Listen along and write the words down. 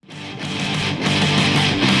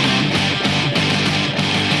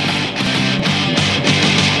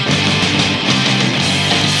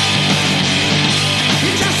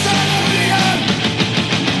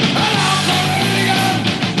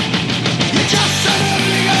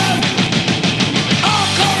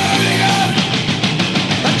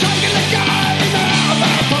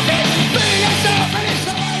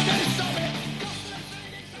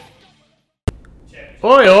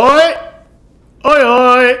Oi, oi! Oi,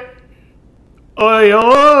 oi! Oi,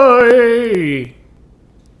 oi!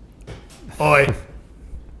 Oi.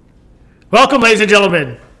 Welcome, ladies and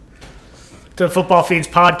gentlemen, to the Football Fiends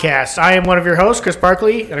podcast. I am one of your hosts, Chris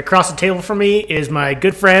Barkley, and across the table from me is my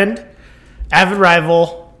good friend, avid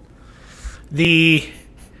rival, the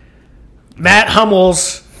Matt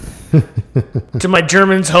Hummels to my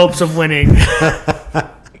Germans' hopes of winning.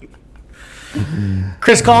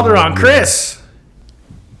 Chris Calderon. Chris,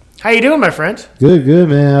 how you doing, my friend? Good,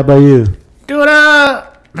 man. How about you?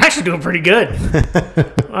 I'm actually doing pretty good.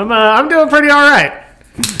 I'm doing pretty all right.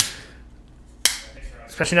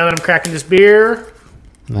 Especially now that I'm cracking this beer.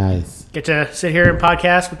 Nice. Get to sit here and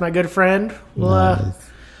podcast with my good friend. We'll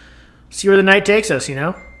see where the night takes us, you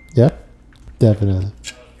know? Yeah, definitely.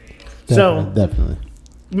 Definitely.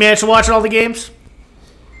 You managed to watch all the games?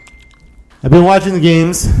 I've been watching the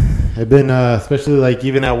games. I've been, especially like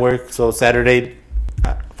even at work. So Saturday,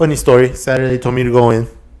 funny story. Saturday told me to go in.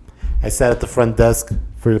 I sat at the front desk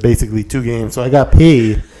for basically 2 games. So I got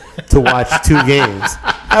paid to watch 2 games.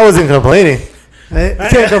 I wasn't complaining. I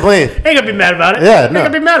can't complain. Ain't gonna be mad about it. Yeah, Ain't gonna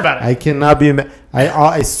be mad about it. I cannot be mad.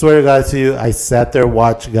 I swear to God to you, I sat there,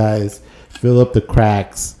 watched guys fill up the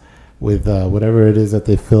cracks with whatever it is that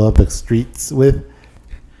they fill up the streets with.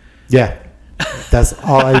 Yeah. That's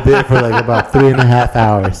all I did for like about 3.5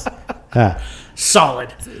 hours. Yeah.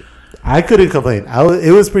 Solid. I couldn't complain.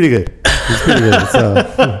 It was pretty good. It was pretty good.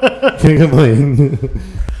 So can't complain.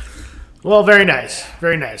 Well, very nice.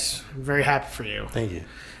 Very nice. I'm very happy for you. Thank you.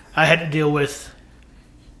 I had to deal with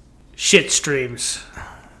shit streams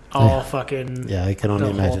all fucking I can only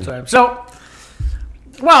the whole imagine. time. So,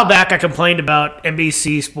 a while back, I complained about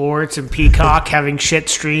NBC Sports and Peacock having shit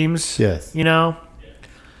streams. Yes. You know?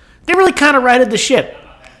 They really kind of righted the ship.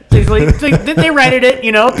 They righted it,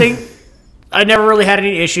 you know? I never really had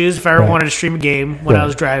any issues if I ever wanted to stream a game when I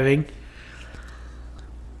was driving.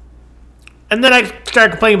 And then I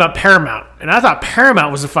started complaining about Paramount. And I thought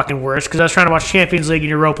Paramount was the fucking worst because I was trying to watch Champions League and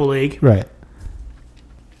Europa League. Right.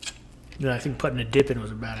 You know, I think putting a dip in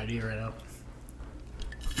was a bad idea right now.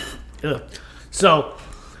 Ugh. So,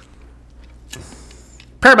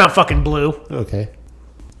 Paramount fucking blew. Okay.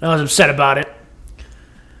 I was upset about it.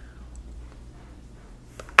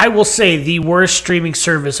 I will say the worst streaming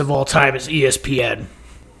service of all time is ESPN.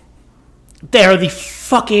 They are the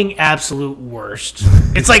fucking absolute worst.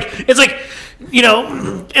 It's like, you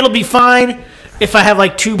know, it'll be fine if I have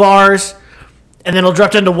like 2 bars and then it'll drop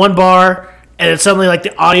down to 1 bar and it's suddenly like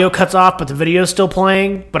the audio cuts off but the video's still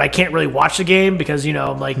playing, but I can't really watch the game because, you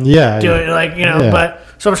know, I'm like doing like, you know, but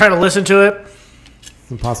so I'm trying to listen to it. It's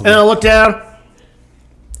impossible. And then I'll look down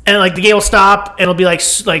and like the game will stop and it'll be like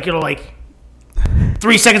it'll like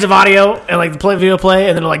 3 seconds of audio and like the video play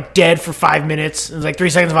and then like dead for 5 minutes. It's like 3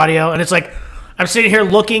 seconds of audio and it's like I'm sitting here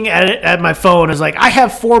looking at it at my phone. It's like I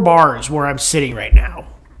have 4 bars where I'm sitting right now.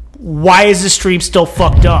 Why is this stream still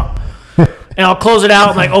fucked up? And I'll close it out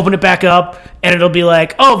and like open it back up and it'll be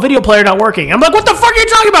like, oh, video player not working. I'm like, what the fuck are you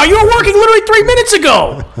talking about? You were working literally 3 minutes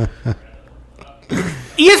ago.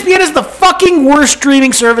 ESPN is the fucking worst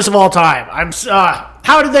streaming service of all time.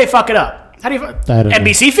 How did they fuck it up? How do you?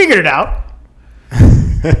 NBC figured it out.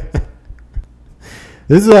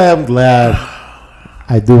 This is why I'm glad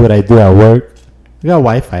I do what I do at work. I got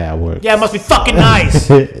Wi-Fi at work. Yeah, it must be fucking nice.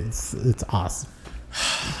 It's awesome.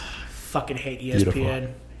 Fucking hate ESPN.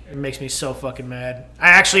 Beautiful. It makes me so fucking mad. I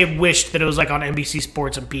actually wished that it was like on NBC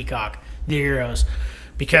Sports and Peacock, the Euros,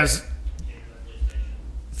 because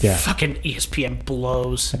fucking ESPN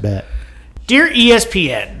blows. I bet. Dear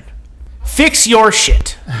ESPN, fix your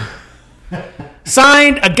shit.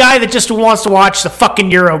 Signed a guy that just wants to watch the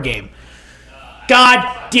fucking Euro game.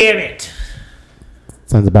 God damn it.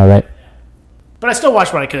 Sounds about right. But I still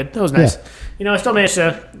watched what I could. That was nice. Yeah. You know, I still managed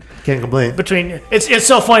to. Can't complain. It's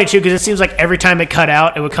so funny too because it seems like every time it cut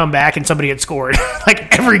out, it would come back and somebody had scored.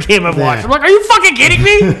 Like every game I've watched, I'm like, are you fucking kidding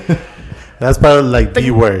me? That's probably like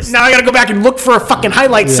the worst. Now I gotta go back and look for a fucking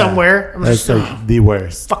highlight somewhere. I'm That's just like the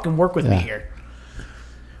worst. fucking work with me here.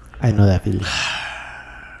 I know that feeling.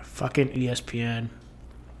 Fucking ESPN.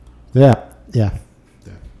 Yeah.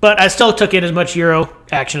 But I still took in as much Euro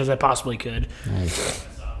action as I possibly could. Nice.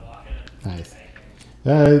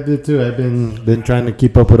 Yeah, I did too. I've been trying to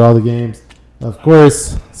keep up with all the games. Of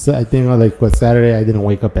course, so I think on Saturday I didn't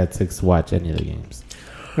wake up at 6 to watch any of the games.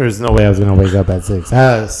 There's no way I was gonna wake up at 6.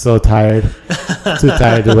 I was so tired, too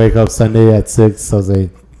tired to wake up Sunday at 6. So I was like,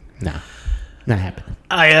 nah, not happening.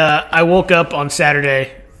 I woke up on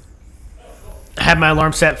Saturday. Had my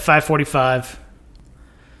alarm set 5:45,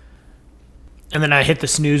 and then I hit the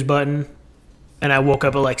snooze button, and I woke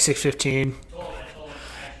up at like 6:15,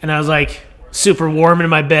 and I was like, super warm in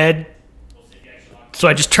my bed. So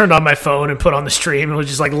I just turned on my phone and put on the stream and was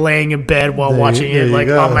just like laying in bed while watching it, like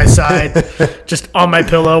on my side, just on my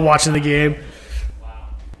pillow watching the game.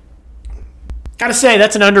 Gotta say,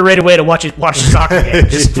 that's an underrated way to watch a soccer game.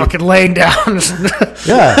 Just fucking laying down.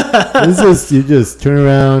 Yeah, it's just you just turn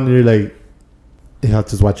around and you're like, yeah, I'll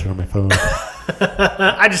just watch it on my phone.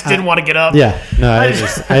 I just didn't want to get up. Yeah, no, I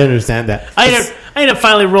understand that. I ended up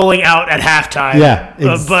finally rolling out at halftime. Yeah,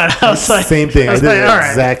 but I was like, same thing. I did like, the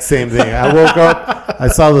exact same thing. I woke up, I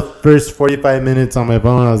saw the first 45 minutes on my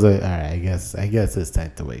phone. I was like, all right, I guess it's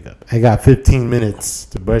time to wake up. I got 15 minutes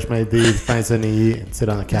to brush my teeth, find something to eat, and sit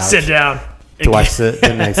on the couch. Sit down to watch the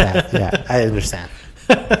next half. Yeah, I understand.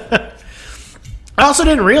 I also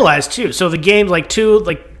didn't realize too. So the game,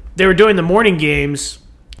 they were doing the morning games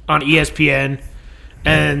on ESPN,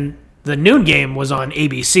 and the noon game was on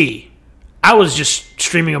ABC. I was just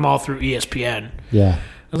streaming them all through ESPN. Yeah,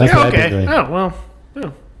 I was like, oh, okay. Oh well.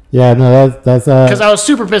 Oh. Yeah, no, that's because I was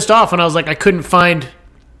super pissed off, and I was like, I couldn't find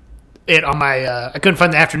it on my. I couldn't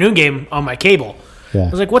find the afternoon game on my cable. Yeah. I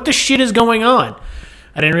was like, what the shit is going on?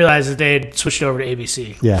 I didn't realize that they had switched over to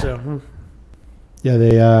ABC. Yeah. So, yeah,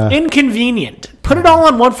 they inconvenient. Put it all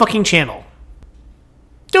on one fucking channel.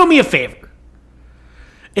 Do me a favor.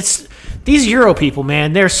 It's these Euro people,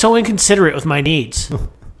 man. They're so inconsiderate with my needs.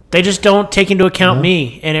 They just don't take into account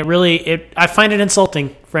me, and I find it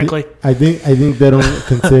insulting, frankly. I think they don't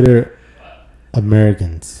consider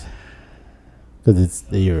Americans because it's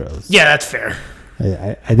the Euros. Yeah, that's fair.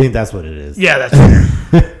 I think that's what it is. Yeah, that's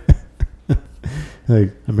fair.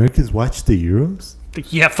 Like, Americans watch the Euros?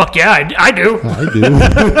 Yeah, fuck yeah, I do. I do.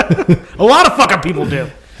 A lot of fucking people do.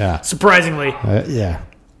 Yeah. Surprisingly. Yeah.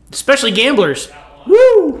 Especially gamblers.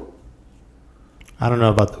 Woo! I don't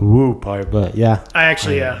know about the woo part, but yeah. I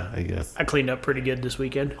actually, I guess. I cleaned up pretty good this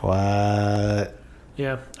weekend. What?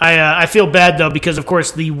 Yeah. I feel bad, though, because, of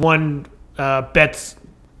course, the one bets...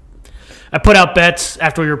 I put out bets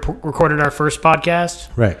after we recorded our first podcast.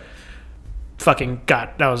 Right. Fucking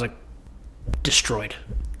got... I was like... destroyed.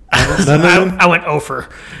 I went over.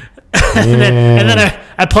 and then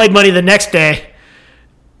I played money the next day,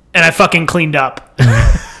 and I fucking cleaned up.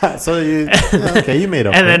 So you made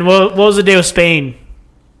up. And then what was the day with Spain?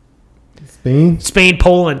 Spain,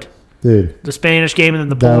 Poland. Dude. The Spanish game and then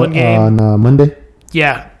the Poland game. On Monday?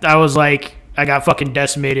 Yeah. I was like, I got fucking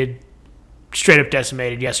decimated, straight up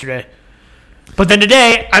decimated yesterday. But then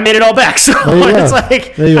today, I made it all back. So it's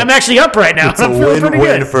like, I'm actually up right now. It's I'm feeling pretty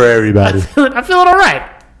win good. For everybody. I'm feeling all right.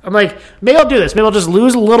 I'm like, maybe I'll do this. Maybe I'll just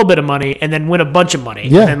lose a little bit of money and then win a bunch of money.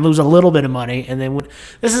 Yeah. And then lose a little bit of money and then win.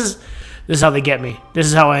 This is how they get me. This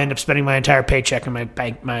is how I end up spending my entire paycheck in my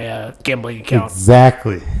gambling account.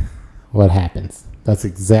 Exactly what happens. That's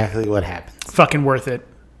exactly what happens. Fucking worth it.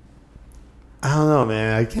 I don't know,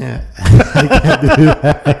 man. I can't do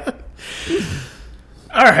that.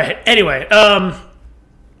 All right. Anyway,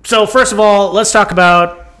 so first of all, let's talk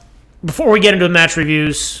about, before we get into the match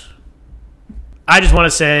reviews, I just want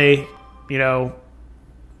to say,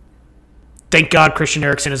 thank God Christian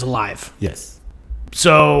Eriksen is alive. Yes.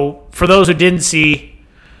 So for those who didn't see,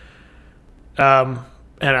 and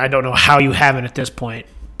I don't know how you haven't at this point,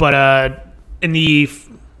 but in the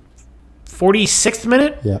 46th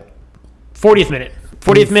minute? Yeah. 40th minute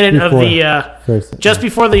of the, just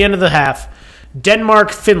before the end of the half,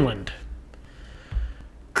 Denmark, Finland.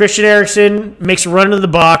 Christian Eriksen makes a run into the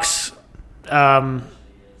box,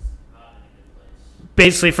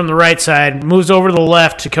 basically from the right side, moves over to the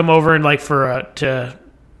left to come over and to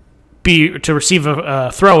receive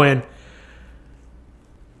a throw in.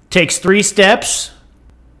 Takes 3 steps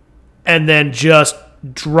and then just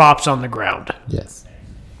drops on the ground. Yes.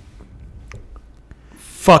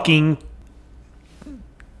 Fucking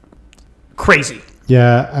crazy.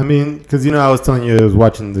 Yeah, I mean, because I was telling you I was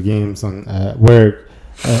watching the games on work.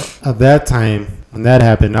 At that time, when that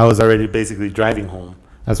happened, I was already basically driving home.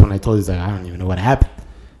 That's when I told you, I don't even know what happened.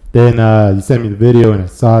 Then you sent me the video, and I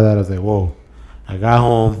saw that. I was like, whoa. I got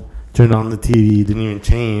home, turned on the TV, didn't even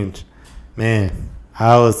change. Man,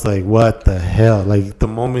 I was like, what the hell? Like, the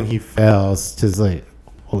moment he fell, I was just like,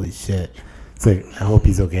 holy shit. It's like, I hope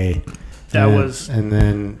he's okay. And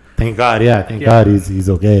then, thank God, God he's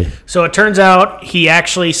okay. So it turns out he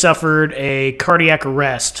actually suffered a cardiac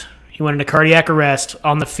arrest. He went into cardiac arrest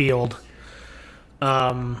on the field.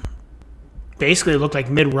 Basically, it looked like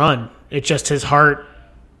mid-run. It just, his heart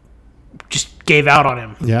just gave out on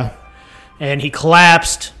him. Yeah. And he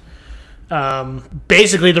collapsed.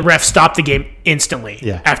 Basically, the ref stopped the game instantly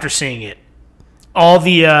after seeing it. All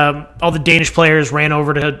the Danish players ran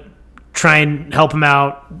over to try and help him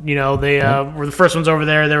out. They were the first ones over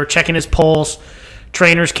there. They were checking his pulse,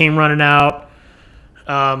 Trainers came running out.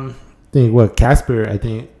 I think what Casper, I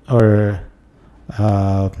think, or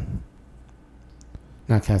not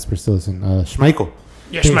Casper Stillson, Schmeichel.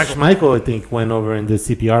 Yeah, I think Schmeichel. Schmeichel, I think, went over and did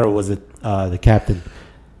CPR, or was it the captain?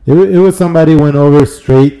 It was somebody went over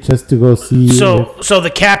straight just to go see. So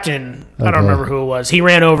the captain, I don't Okay. remember who it was. He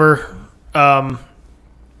ran over,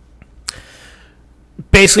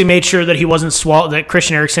 basically made sure that he wasn't that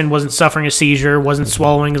Christian Eriksen wasn't suffering a seizure, wasn't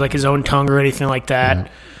swallowing like his own tongue or anything like that.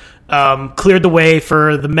 Cleared the way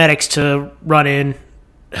for the medics to run in,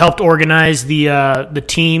 helped organize the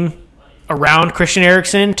team around Christian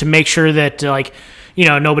Eriksen to make sure that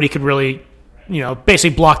nobody could really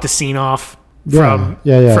basically block the scene off from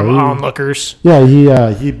onlookers. Yeah,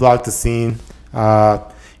 he blocked the scene.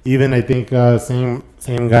 Even I think same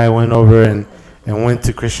guy went over and went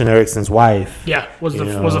to Christian Eriksen's wife. Yeah, was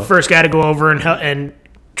the first guy to go over and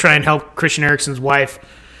try and help Christian Eriksen's wife,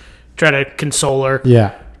 try to console her.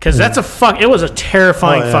 Yeah, because it was a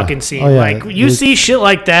terrifying fucking scene. Like you see shit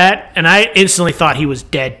like that, and I instantly thought he was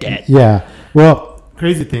dead. Yeah. Well,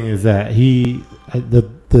 crazy thing is that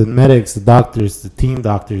the medics, the doctors, the team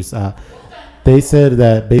doctors, they said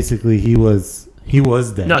that basically he was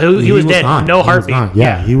dead. No, he was dead. Gone. No heartbeat.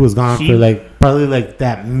 Yeah, he was gone for probably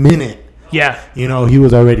that minute. Yeah. He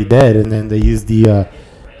was already dead, and then they used the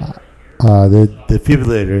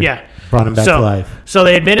defibrillator. Yeah. Brought him back to life. So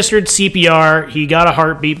they administered CPR. He got a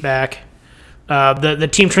heartbeat back. The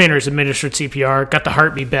team trainers administered CPR, got the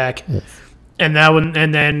heartbeat back, Yes. and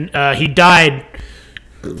then he died.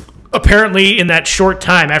 Apparently, in that short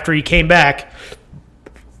time after he came back,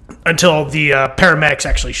 until the paramedics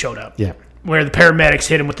actually showed up. Yeah. Where the paramedics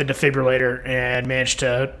hit him with the defibrillator and managed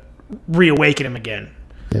to reawaken him again.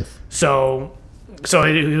 Yes. So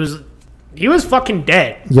he was fucking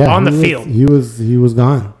dead on the field. He was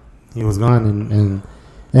gone. He was gone, and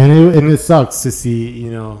it sucks to see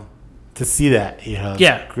that.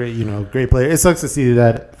 Yeah. Great player. It sucks to see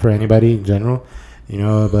that for anybody in general,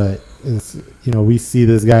 but it's, we see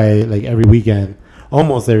this guy like every weekend,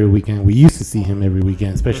 almost every weekend. We used to see him every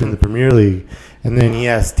weekend, especially in the Premier League. And then he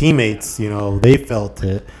has teammates, they felt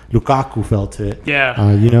it. Lukaku felt it. Yeah.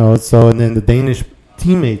 And then the Danish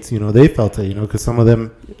teammates, they felt it, because some of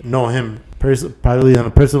them know him probably on a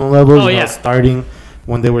personal level, starting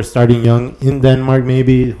when they were starting young in Denmark,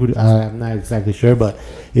 maybe. I'm not exactly sure, but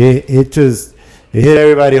it hit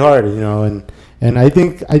everybody hard, and I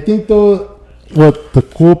think though, what the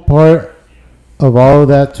cool part of all of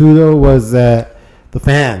that too, though, was that the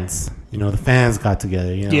fans got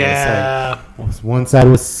together. Yeah. It's like one side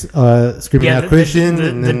was screaming out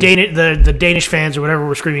Christian, the Danish fans or whatever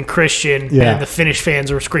were screaming Christian, and the Finnish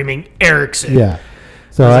fans were screaming Eriksen. Yeah.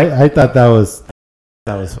 So I thought that was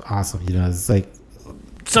awesome. It's like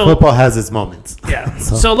football has its moments. Yeah.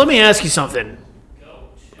 So let me ask you something.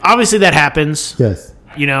 Obviously, that happens. Yes.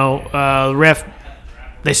 The ref,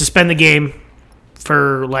 they suspend the game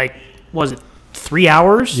for was it 3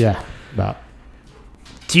 hours? Yeah. About.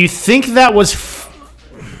 Do you think that was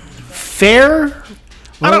fair?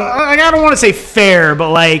 I don't want to say fair,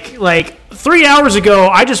 but like 3 hours ago,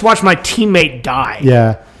 I just watched my teammate die.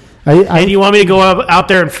 Yeah. And you want me to go out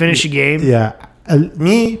there and finish a game? Yeah.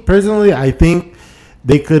 Me personally, I think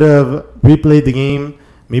they could have replayed the game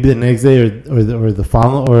maybe the next day or the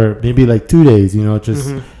following, or maybe 2 days.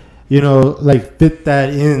 Fit that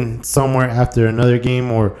in somewhere after another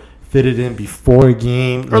game, or fit it in before a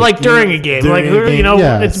game, or during a game.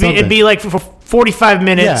 It'd be for 45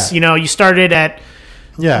 minutes. Yeah. You started at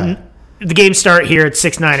the games start here at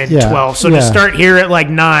 6, 9, and 12. So to start here at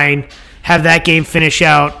 9, have that game finish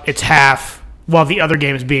out its half while the other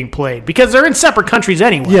game is being played, because they're in separate countries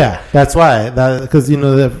anyway. Yeah, that's why. Because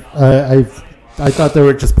I thought they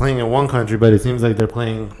were just playing in one country, but it seems like they're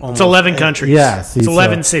playing almost... It's 11 countries. Yeah. It's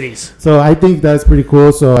 11 cities. So I think that's pretty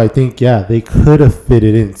cool. So I think, they could have fit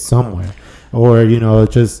it in somewhere. Or,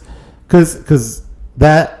 just... Because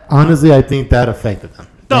that... Honestly, I think that affected them.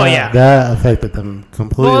 Oh, yeah. That affected them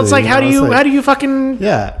completely. Well, it's how do you fucking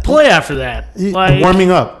play after that?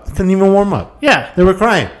 Warming up. Couldn't even warm up. Yeah. They were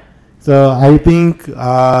crying. So I think the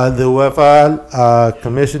UEFA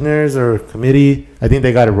commissioners or committee, I think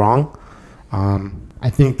they got it wrong. I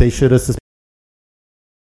think they should have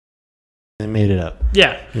made it up.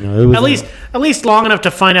 Yeah. It was at least long enough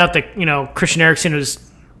to find out that Christian Eriksen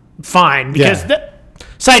was fine, because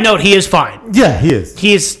side note, he is fine. Yeah, he is.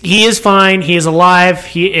 He is fine. He is alive.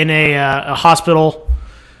 He in a hospital.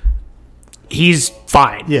 He's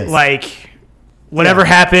fine. Yes. Whatever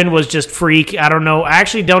happened was just freak. I don't know. I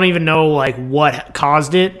actually don't even know what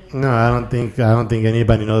caused it. No, I don't think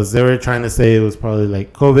anybody knows. They were trying to say it was probably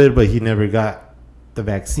COVID, but he never got the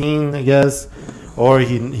vaccine, I guess, or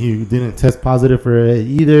he didn't test positive for it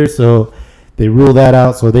either. So they ruled that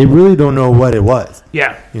out. So they really don't know what it was.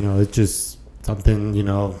 Yeah. It's just something.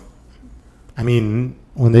 I mean,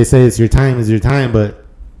 when they say it's your time, but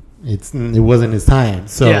it wasn't his time.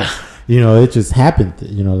 So it just happened.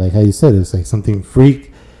 Like how you said, it was like something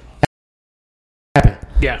freak happened.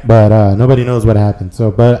 Yeah. But nobody knows what happened.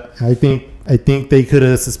 So, but I think they could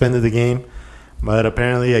have suspended the game. But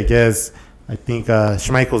apparently, I think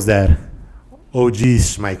Schmeichel's dad, OG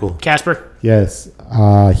Schmeichel. Casper? Yes.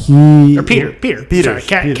 Or Peter. Sorry,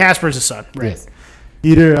 Peter. Casper's his son. Right. Yes.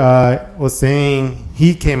 Peter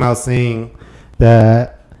he came out saying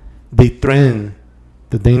that they threatened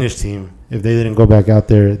the Danish team if they didn't go back out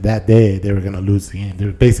there that day, they were going to lose the game. They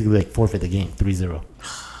were basically like forfeit the game 3-0.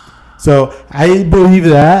 So I believe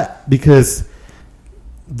that because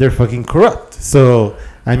they're fucking corrupt. So,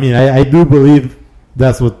 I mean, I do believe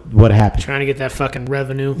that's what happened. Trying to get that fucking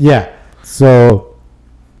revenue. Yeah. So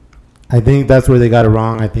I think that's where they got it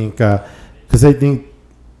wrong. I think because they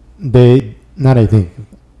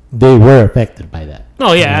were affected by that.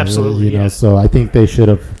 Oh, yeah, absolutely. So I think they should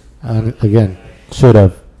have,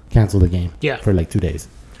 canceled the game for like 2 days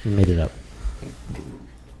and made it up.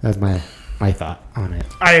 That's my thought on it.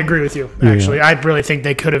 I agree with you, actually. I really think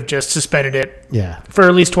they could have just suspended it for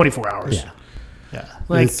at least 24 hours. Yeah.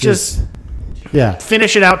 Like, it's just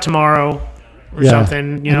finish it out tomorrow or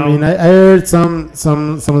something, I mean, I heard some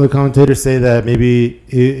of the commentators say that maybe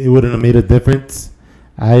it wouldn't have made a difference.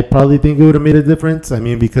 I probably think it would have made a difference. I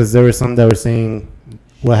mean, because there were some that were saying,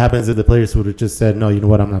 what happens if the players would have just said, no, you know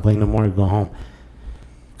what, I'm not playing no more, go home.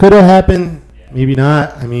 Could have happened, maybe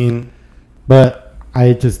not. I mean, but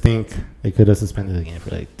I just think they could have suspended the game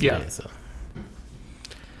for like 2 days. So.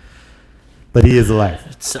 But he is alive.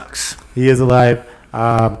 It sucks. He is alive.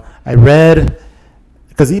 I read,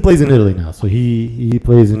 because he plays in Italy now, so he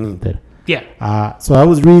plays in Inter. Yeah. So I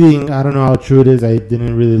was reading, I don't know how true it is. I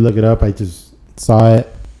didn't really look it up. I just saw it,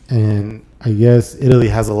 and I guess Italy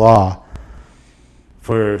has a law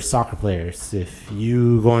for soccer players. If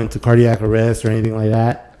you go into cardiac arrest or anything like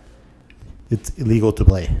that, it's illegal to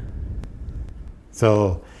play.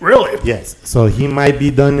 So really, yes. So he might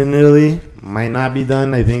be done in Italy, might not be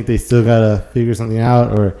done. I think they still gotta figure something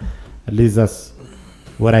out, or at least that's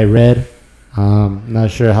what I read.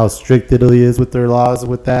 Not sure how strict Italy is with their laws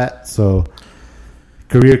with that. So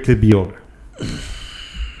career could be over.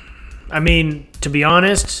 I mean, to be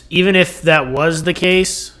honest, even if that was the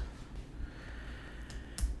case,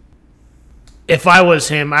 if I was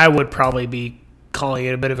him, I would probably be calling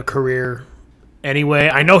it a bit of a career anyway.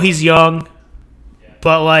 I know he's young,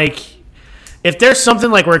 but like, if there's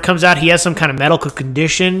something like where it comes out he has some kind of medical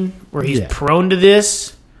condition where he's prone to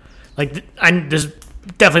this, like, this is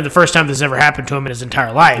definitely the first time this has ever happened to him in his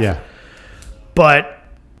entire life. Yeah. But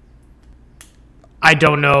I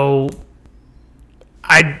don't know.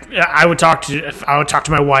 I would talk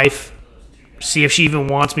to my wife, see if she even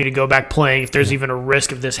wants me to go back playing, if there's even a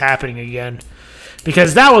risk of this happening again,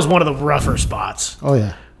 because that was one of the rougher spots. Oh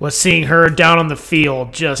yeah, was seeing her down on the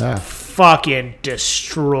field just fucking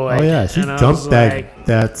destroyed. Oh yeah, she jumped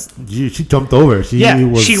she jumped over.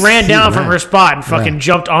 She ran down from her spot and fucking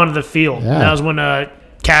jumped onto the field. Yeah. That was when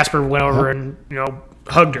Casper went over and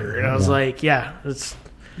hugged her, and I was like,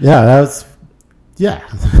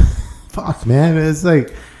 fuck, man. It's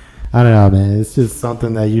like, I don't know, man. It's just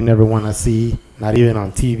something that you never want to see, not even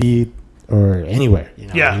on TV or anywhere.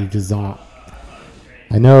 You just don't.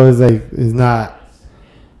 I know it's not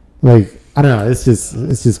like, I don't know. It's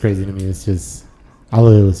just crazy to me. It's just, all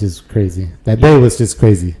of it was just crazy. That day was just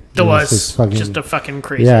crazy. It was just a fucking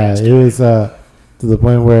crazy. Yeah, it was to the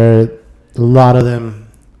point where a lot of them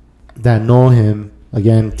that know him,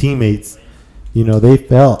 again, teammates, they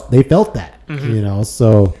felt that,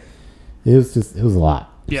 so. It was a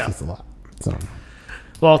lot. It's just a lot. So,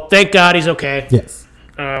 well, thank God he's okay. Yes.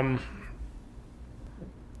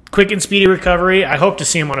 Quick and speedy recovery. I hope to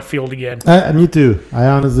see him on a field again. Me too. I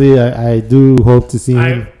honestly, I do hope to see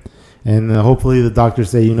him, and hopefully the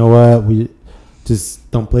doctors say, you know what, we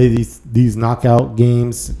just don't play these knockout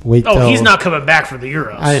games. He's not coming back for the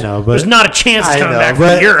Euros. I know, but there's not a chance he's coming back for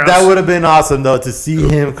the Euros. That would have been awesome though, to see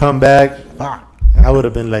him come back. I would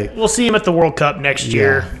have been like... We'll see him at the World Cup next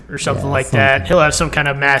year or something like that. He'll have some kind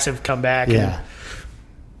of massive comeback. Yeah.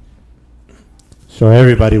 Show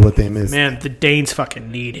everybody what they missed. Man, the Danes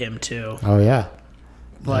fucking need him too. Oh, yeah.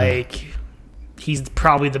 He's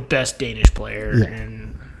probably the best Danish player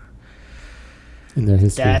in their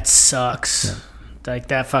history. That sucks. Yeah. Like,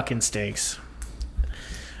 that fucking stinks.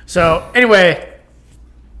 So, anyway,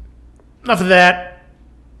 enough of that.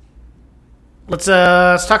 Let's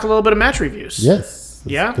talk a little bit of match reviews. Yes.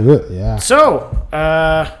 Yeah? Good. Yeah. So,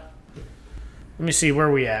 let me see, where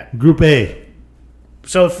are we at? Group A.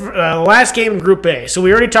 So, last game in Group A. So,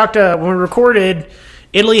 we already talked, when we recorded,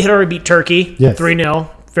 Italy had already beat Turkey 3-0.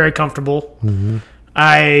 Very comfortable. Mm-hmm.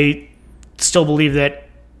 I still believe that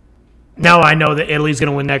now I know that Italy's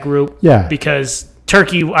going to win that group. Yeah. Because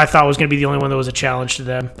Turkey, I thought, was going to be the only one that was a challenge to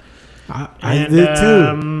them. I did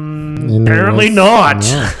too. Apparently not.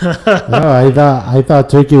 No, I thought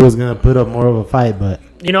Turkey was gonna put up more of a fight, but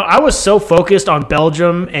You know, I was so focused on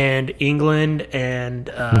Belgium and England and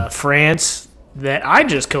France that I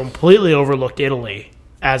just completely overlooked Italy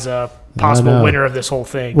as a possible winner of this whole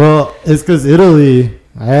thing. Well, it's because Italy,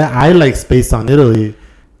 I like space on Italy.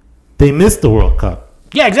 They missed the World Cup.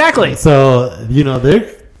 Yeah, exactly. So,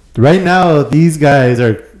 they're right now, these guys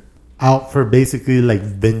are out for basically like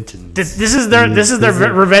vengeance. This is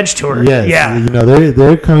their revenge tour. Yes, Yeah.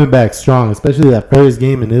 They're coming back strong, especially that first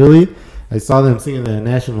game in Italy. I saw them singing the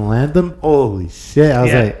national anthem. Holy shit! I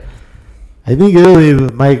was like, I think Italy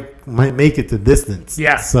might make it to distance.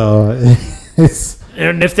 Yeah. So it's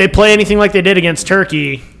And if they play anything like they did against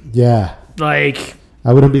Turkey, like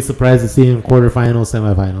I wouldn't be surprised to see them quarterfinals,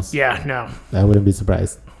 semifinals. Yeah, no. I wouldn't be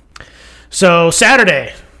surprised. So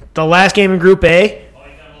Saturday, the last game in Group A.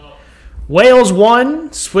 Wales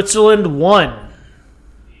won, Switzerland won.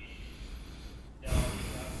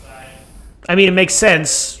 I mean, it makes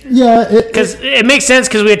sense. Yeah, It makes sense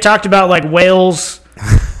because we had talked about like Wales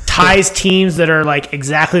ties teams that are like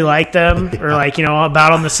exactly like them or like,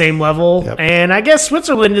 about on the same level. Yep. And I guess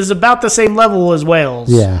Switzerland is about the same level as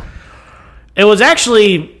Wales. Yeah. It was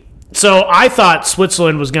actually, so I thought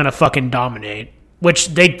Switzerland was going to fucking dominate, which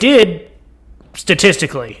they did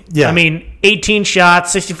statistically. Yeah. I mean, 18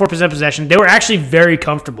 shots, 64% possession. They were actually very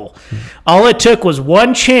comfortable. All it took was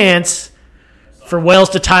one chance for Wales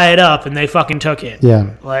to tie it up, and they fucking took it. Yeah.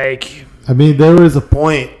 Like, I mean, there was a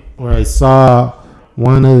point where I saw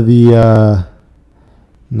one of the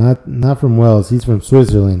not from Wales, he's from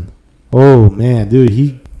Switzerland. Oh man, dude,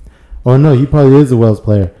 he probably is a Wales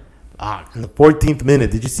player. In the 14th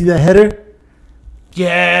minute, did you see that header?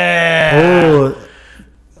 yeah. Oh,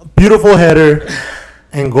 beautiful header,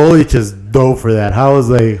 and goalie just dove for that. I was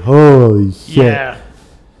like, holy shit! Yeah.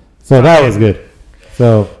 So that was good.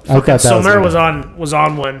 So I thought that Sommer was was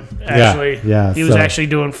on one actually. Yeah, he was so- actually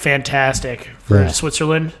doing fantastic for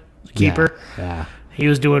Switzerland, the keeper. Yeah. He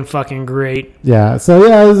was doing fucking great. Yeah. So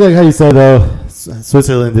it was like how you said though.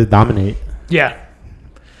 Switzerland did dominate. Yeah.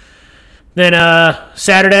 Then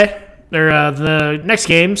Saturday, the next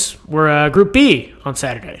games were Group B on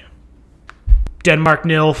Saturday. Denmark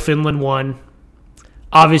 0, Finland 1.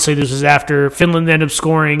 Obviously, this was after Finland ended up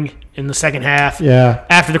scoring in the second half. Yeah.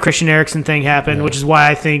 After the Christian Eriksen thing happened, which is why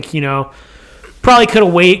I think, probably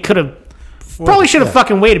should have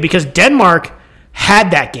fucking waited because Denmark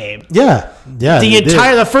had that game. Yeah. Yeah.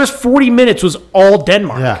 The first 40 minutes was all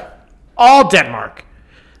Denmark. Yeah. All Denmark.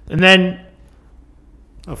 And then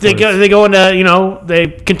they go into, they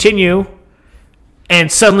continue,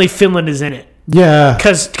 and suddenly Finland is in it. Yeah.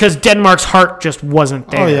 Because Denmark's heart just wasn't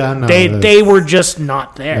there. Oh, yeah, no, they were just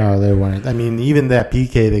not there. No, they weren't. I mean, even that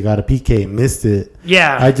PK, they got a PK, missed it.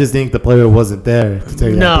 Yeah. I just think the player wasn't there to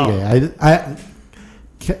take that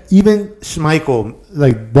PK. Even Schmeichel,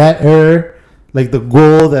 like that error, like the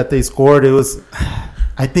goal that they scored, it was.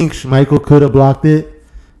 I think Schmeichel could have blocked it.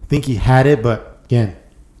 I think he had it, but again,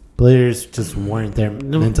 players just weren't there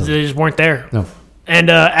mentally. They just weren't there. No.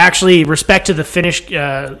 And actually, respect to the Finnish.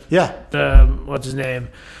 What's his name?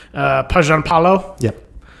 Pajan Palo. Yep.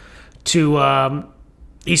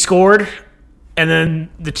 He scored, and then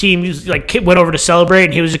the team went over to celebrate,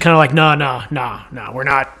 and he was just kind of like, no, we're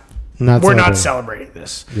not celebrating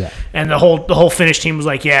this. Yeah. And the whole Finnish team was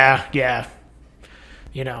like, yeah,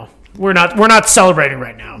 we're not celebrating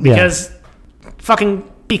right now because fucking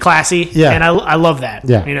be classy. Yeah. And I love that.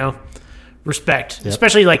 Yeah. Respect, Yep.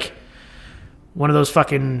 especially like one of those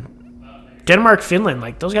fucking Denmark, Finland,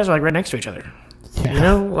 like those guys are like right next to each other. Yeah. You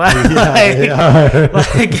know, They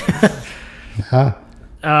are.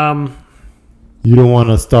 You don't want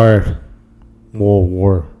to start World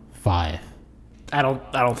War V. I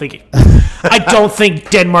don't think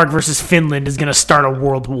Denmark versus Finland is gonna start a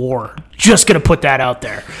world war. Just gonna put that out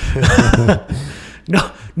there. No,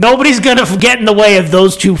 nobody's gonna get in the way of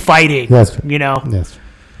those two fighting. That's true. That's true.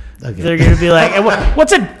 Okay. They're gonna be like,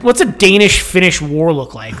 what's a Danish-Finnish war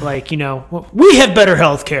look like? Like, we have better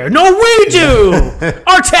health care. No, we do.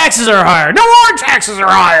 Our taxes are higher. No, our taxes are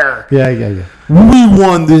higher. Yeah. We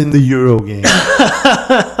won in the Euro game.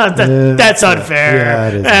 That's unfair. Yeah,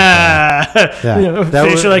 it is unfair.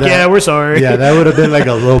 Officials are like, yeah, we're sorry. Yeah, that would have been like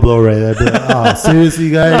a low blow right there. I'd be like, oh, seriously,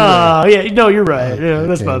 guys? Oh, yeah, no, you're right. Yeah,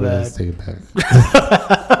 that's my bad. Let's take it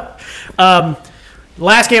back.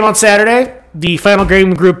 Last game on Saturday, the final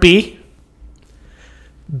game of Group B.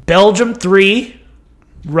 Belgium 3,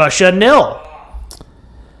 Russia 0.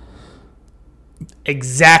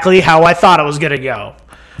 Exactly how I thought it was going to go.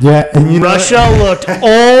 Yeah, and Russia looked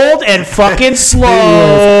old and fucking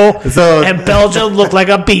slow, So- and Belgium looked like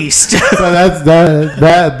a beast. So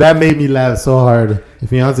that made me laugh so hard.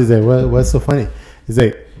 If you honestly say, what's so funny? It's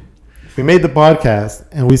like we made the podcast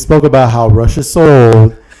and we spoke about how Russia's so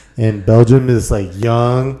old and Belgium is like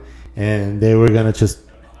young, and they were gonna just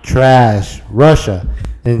trash Russia.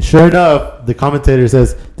 And sure enough, the commentator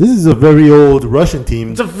says this is a very old Russian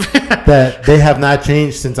team that they have not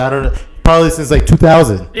changed since probably since like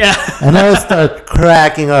 2000. Yeah. And I start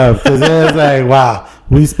cracking up because it was like, wow,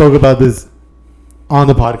 we spoke about this on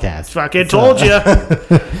the podcast. Fucking told you.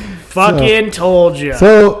 Fucking told you.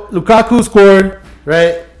 So Lukaku scored,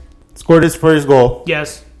 right? Scored his first goal.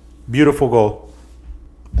 Yes. Beautiful goal.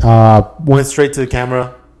 Went straight to the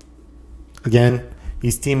camera. Again,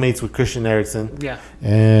 he's teammates with Christian Eriksen. Yeah.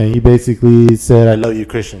 And he basically said, I love you,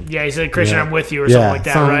 Christian. Yeah, he said, Christian, Yeah. I'm with you or something like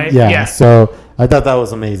that, right? Yeah. So I thought that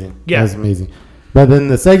was amazing. Yeah. That was amazing. But then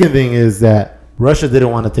the second thing is that Russia didn't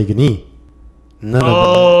want to take a knee. None of them.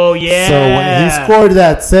 Oh, yeah. So when he scored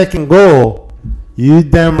that second goal, you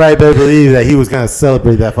damn right better believe that he was going to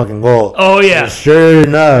celebrate that fucking goal. Oh, yeah. And sure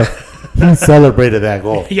enough, he celebrated that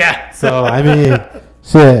goal. Yeah. So, I mean,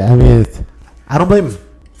 shit, I mean, I don't blame him.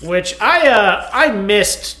 Which I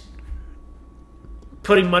missed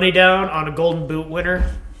putting money down on a Golden Boot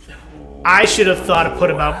winner. I should have thought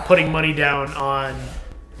of putting money down on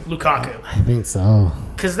Lukaku. I think so.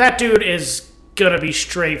 Because that dude is going to be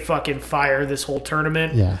straight fucking fire this whole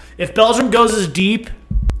tournament. Yeah. If Belgium goes as deep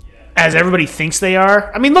as everybody thinks they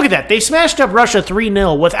are, I mean, look at that. They smashed up Russia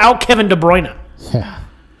 3-0 without Kevin De Bruyne. Yeah.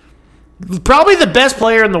 Probably the best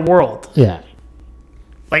player in the world, Yeah.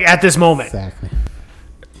 like at this moment. Exactly.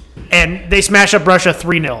 And they smash up Russia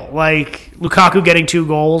 3-0. Like, Lukaku getting 2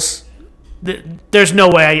 goals. There's no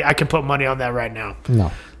way I can put money on that right now.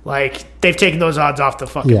 No. Like, they've taken those odds off the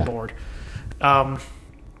fucking Yeah. board. But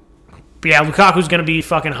yeah, Lukaku's going to be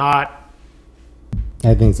fucking hot.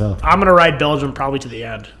 I think so. I'm going to ride Belgium probably to the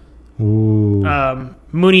end. Ooh.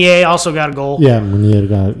 Meunier also got a goal. Yeah, Meunier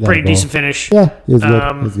got Pretty a goal. decent finish. Yeah, it was good.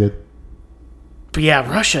 It was good. But yeah,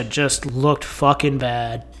 Russia just looked fucking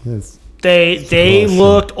bad. Yes. They Russia.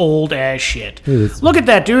 looked old as shit. It is. Look at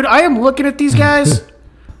that, dude. I am looking at these guys.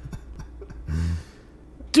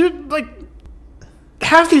 Dude, like,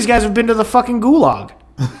 half these guys have been to the fucking gulag.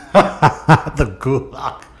 The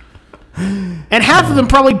gulag. And half of them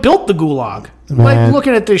probably built the gulag. Man. Like,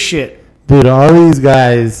 looking at this shit. Dude, all these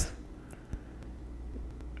guys,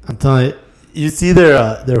 I'm telling you, you see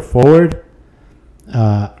their forward,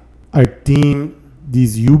 Artem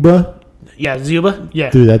Dzyuba. Yeah, Zuba. Yeah.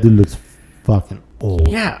 Dude, that dude looks fucking old.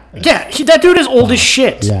 Yeah. Yeah. That dude is old as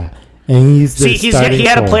shit. Yeah. And he's the See, he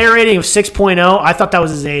had a player rating of 6.0. I thought that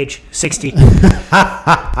was his age, 60.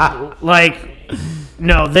 Like,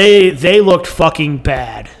 no, they looked fucking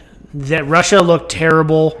bad. That Russia looked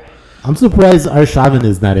terrible. I'm surprised Arshavin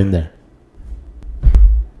is not in there.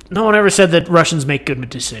 No one ever said that Russians make good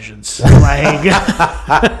decisions. Like,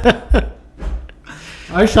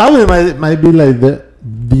 Arshavin might be like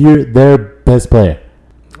their best player.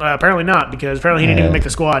 apparently not, because apparently he didn't even make the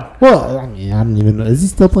squad. Well, I mean, I don't even know. Is he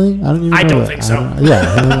still playing? I don't even know. I don't think so. I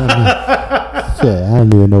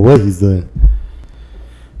don't even know what he's doing.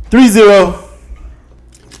 3-0.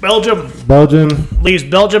 Belgium. Leaves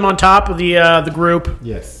Belgium on top of the group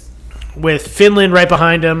Yes. with Finland right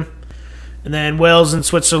behind him, and then Wales and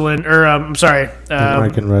Switzerland. Or I'm sorry,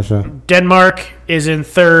 Denmark and Russia. Denmark is in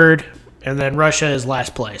third, and then Russia is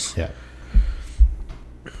last place. Yeah.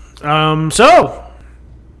 So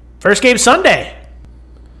first game Sunday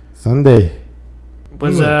Sunday.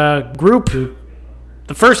 was group.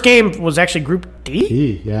 The first game was actually Group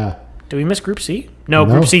D. Yeah. Did we miss Group C? No,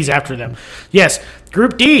 No. Group C's after them. Yes,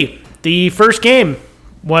 Group D. The first game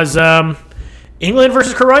was England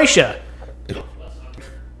versus Croatia.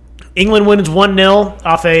 England wins 1-0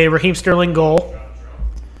 off a Raheem Sterling goal.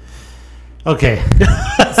 Okay.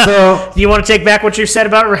 So, Do you want to take back what you said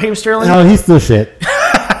about Raheem Sterling? no, he's still shit.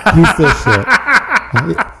 He's still shit.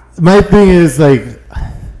 My thing is, like,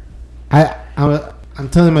 I'm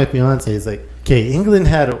telling my fiance, it's like, okay, England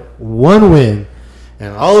had one win,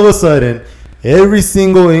 and all of a sudden, every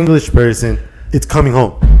single English person, it's coming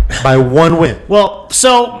home. by one win. Well,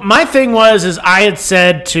 so my thing is I had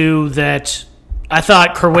said too that I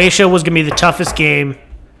thought Croatia was going to be the toughest game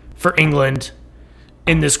for England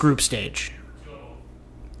in this group stage.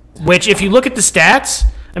 Which, if you look at the stats,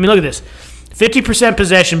 I mean, look at this: 50%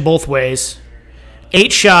 possession both ways,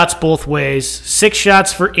 8 shots both ways, 6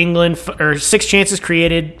 shots for England, or 6 chances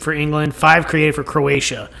created for England, 5 created for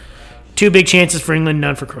Croatia, 2 big chances for England,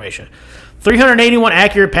 none for Croatia. 381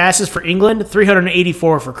 accurate passes for England,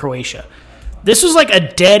 384 for Croatia. This was like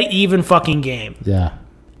a dead even fucking game. Yeah.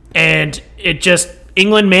 And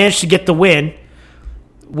England managed to get the win,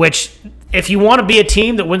 which if you want to be a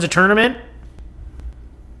team that wins a tournament,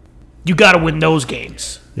 you got to win those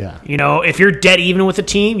games. Yeah. You know, if you're dead even with a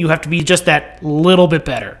team, you have to be just that little bit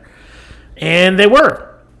better. And they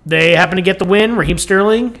were. They happened to get the win. Raheem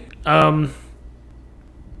Sterling. I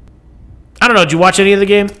don't know. Did you watch any of the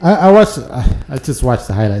game? I watched. I just watched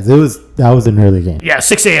the highlights. That was an early game. Yeah,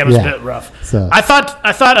 6 a.m. was a bit rough. So I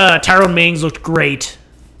thought Tyrone Mings looked great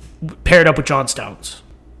paired up with John Stones.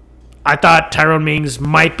 I thought Tyrone Mings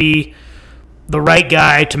might be the right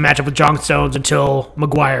guy to match up with John Stones until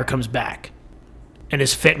Maguire comes back and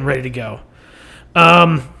is fit and ready to go.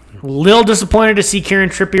 Little disappointed to see Kieran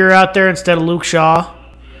Trippier out there instead of Luke Shaw.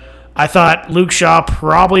 I thought Luke Shaw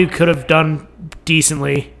probably could have done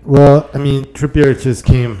decently. Well, I mean, Trippier just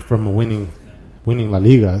came from a winning La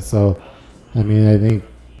Liga, so I mean, I think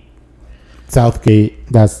Southgate.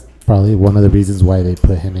 That's probably one of the reasons why they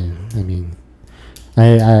put him in. I mean,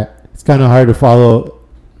 it's kind of hard to follow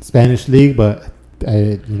Spanish league, but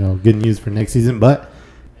good news for next season. But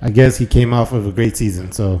I guess he came off of a great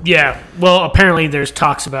season, so yeah. Well, apparently there's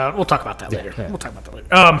talks about. We'll talk about that later. Yeah. We'll talk about that later.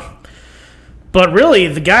 But really,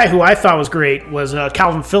 the guy who I thought was great was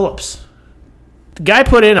Calvin Phillips. The guy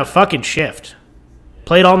put in a fucking shift.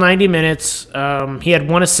 Played all 90 minutes. He had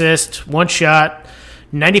 1 assist, 1 shot,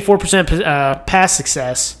 94% pass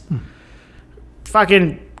success.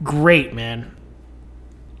 Fucking great, man.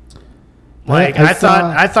 Like I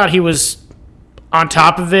thought he was on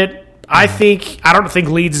top of it. I don't think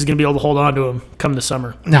Leeds is going to be able to hold on to him come the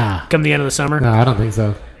summer. Nah. Come the end of the summer. No, I don't think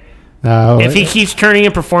so. No. If he keeps turning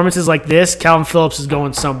in performances like this, Calvin Phillips is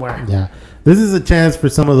going somewhere. Yeah. This is a chance for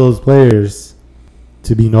some of those players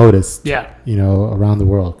to be noticed. Yeah. Around the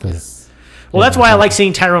world. That's why I like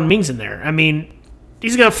seeing Tyrone Mings in there. I mean,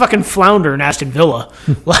 he's going to fucking flounder in Aston Villa.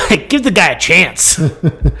 Like, give the guy a chance. Phil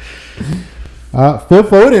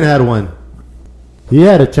Foden had one. He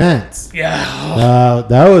had a chance. Yeah.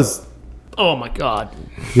 That was... Oh, my God.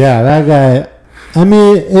 Yeah, that guy... I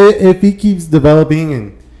mean, if he keeps developing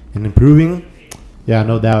and improving, yeah,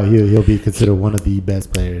 no doubt he'll be considered one of the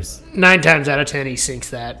best players. 9 times out of 10, he sinks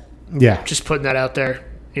that. Yeah. Just putting that out there,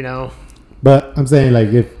 But I'm saying, like,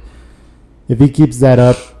 if he keeps that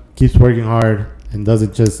up, keeps working hard, and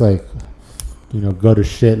doesn't just, like, go to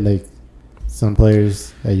shit like some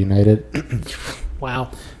players at United.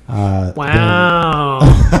 Wow. Wow. Wow.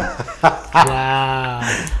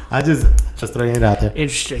 I just throwing it out there.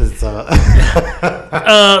 Interesting.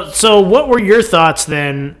 So what were your thoughts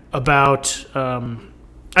then about I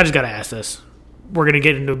just got to ask this. We're going to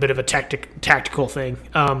get into a bit of a tactical thing.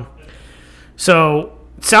 So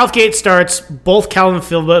Southgate starts both Calvin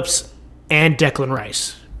Phillips and Declan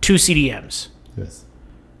Rice, 2 CDMs. Yes.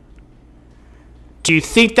 Do you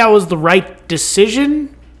think that was the right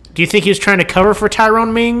decision? Do you think he was trying to cover for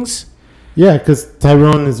Tyrone Mings? Yeah, because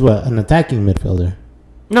Tyrone is an attacking midfielder.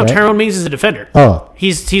 No, right? Tyrone Mings is a defender. Oh.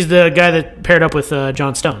 He's the guy that paired up with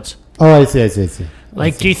John Stones. Oh, I see.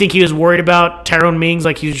 Like, do you think he was worried about Tyrone Mings,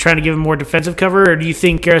 like he was trying to give him more defensive cover, or do you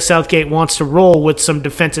think Gareth Southgate wants to roll with some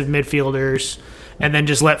defensive midfielders and then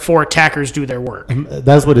just let 4 attackers do their work?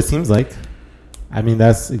 That's what it seems like. I mean,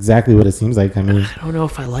 that's exactly what it seems like. I mean, I don't know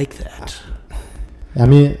if I like that. I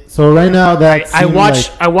mean, so right now that I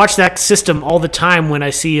watch that system all the time when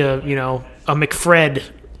I see a McFred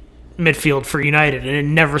midfield for United, and it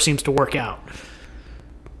never seems to work out.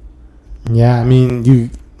 Yeah, I mean, you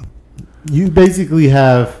basically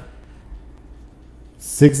have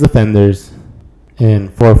 6 defenders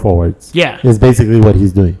and 4 forwards. Yeah. Is basically what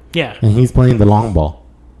he's doing. Yeah. And he's playing the long ball,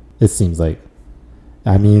 it seems like.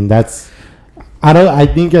 I mean, I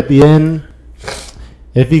think at the end,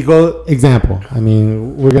 if he example, I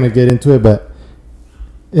mean, we're going to get into it, but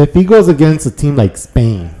if he goes against a team like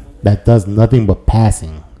Spain that does nothing but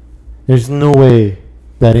passing, there's no way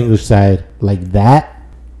that English side like that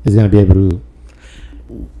is going to be able to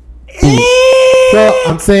beat. So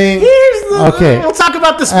I'm saying, okay. We'll talk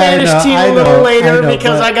about the Spanish team a little later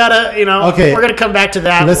because I gotta, okay. We're gonna come back to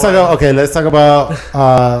that. Let's talk about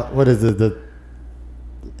what is it? The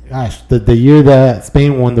year that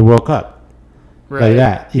Spain won the World Cup. like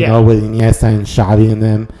that. You Yeah. know, with Iniesta and Xavi and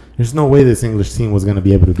them. There's no way this English team was going to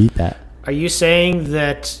be able to beat that. Are you saying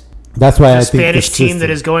that That's why the I think Spanish the team that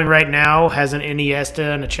system- is going right now has an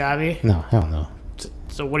Iniesta and a Xavi? No, hell no.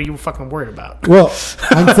 So what are you fucking worried about? Well,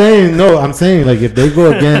 I'm saying like if they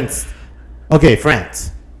go against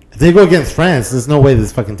France. If they go against France, there's no way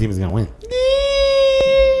this fucking team is gonna win.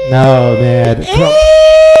 No, man.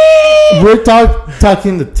 We're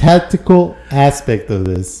talking the tactical aspect of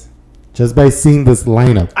this just by seeing this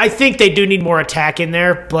lineup. I think they do need more attack in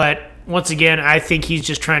there, but once again, I think he's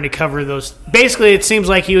just trying to cover those. Basically, it seems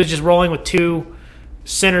like he was just rolling with two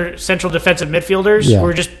central defensive midfielders. Yeah.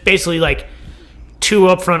 We're just basically like two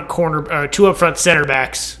up front center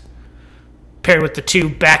backs paired with the two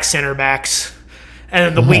back center backs, and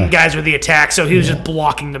then the wing guys were the attack. So he was just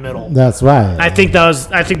blocking the middle. That's right. I think that was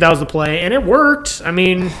the play, and it worked. I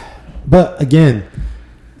mean, But again,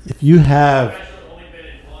 if you have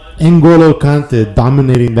N'Golo Kante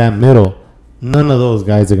dominating that middle, none of those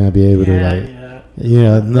guys are gonna be able to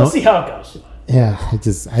we'll see how it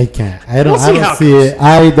goes. I can't. I don't We'll see how it see goes. it.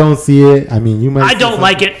 I don't see it. I mean, you might. I don't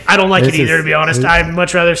like it. I don't like it This either, is- to be honest. I'd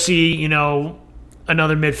much rather see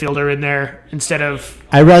another midfielder in there instead of.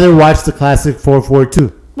 I'd rather watch the classic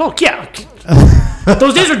 4-4-2. Well, yeah.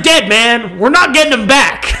 Those days are dead, man. We're not getting them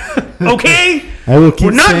back. Okay? I will keep.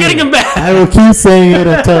 We're not saying getting it. them back. I will keep saying it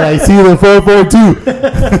until I see the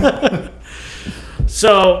 4-4-2.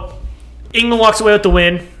 So, England walks away with the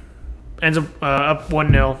win. Ends up up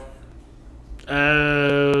 1-0.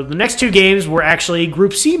 The next two games were actually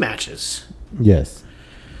Group C matches. Yes.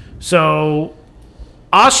 So,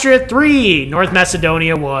 Austria 3, North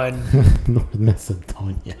Macedonia 1. North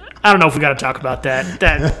Macedonia. I don't know if we got to talk about that.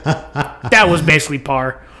 That was basically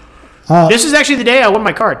par. Uh, This is actually the day I won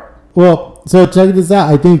my card. Well, so check this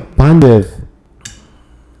out. I think Pandev,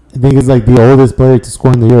 is like the oldest player to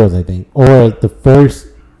score in the Euros, I think. Or the first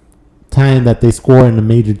time that they score in a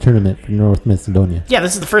major tournament for North Macedonia. Yeah,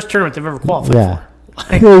 this is the first tournament they've ever qualified Yeah. for.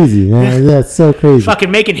 Like, Crazy, man. That's so crazy. fucking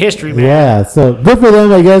making history, man. Yeah, so good for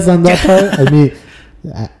them, I guess, on that part. I mean,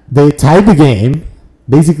 they tied the game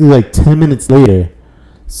basically like 10 minutes later.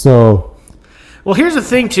 So, Well, here's the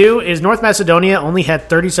thing, too, is North Macedonia only had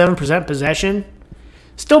 37% possession.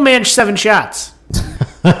 Still managed 7 shots.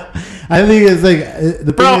 I think it's like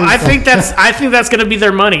the Bro, thing is, I think that's going to be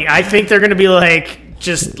their money. I think they're going to be like,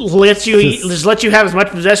 just let you have as much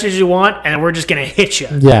possession as you want, and we're just going to hit you.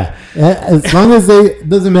 Yeah, as long as it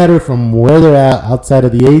doesn't matter from where they're at outside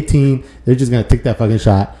of the 18, they're just gonna take that fucking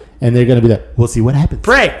shot, and they're gonna be like, "We'll see what happens."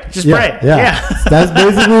 Pray. Just Yeah, pray. yeah. Yeah. That's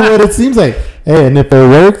basically what it seems like. Hey, and if it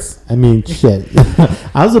works, I mean, shit.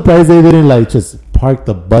 I was surprised they didn't like just park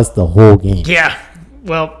the bus the whole game. Yeah.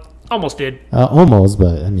 Well, almost did. Almost,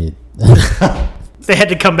 but I mean, They had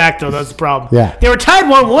to come back, though. That's the problem. Yeah. They were tied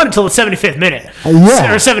 1-1 until the 75th minute.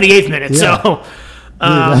 Yeah. Or 78th minute. Yeah. So,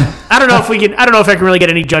 I don't know if I can really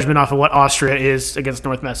get any judgment off of what Austria is against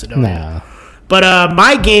North Macedonia. nah. But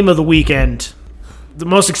my game of the weekend, the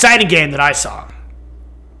most exciting game that I saw,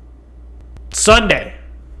 Sunday.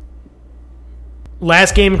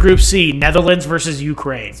 Last game of Group C, Netherlands versus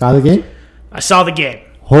Ukraine. Saw the game? I saw the game.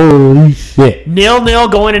 Holy shit!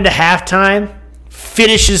 0-0 going into halftime,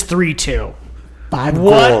 finishes 3-2. 5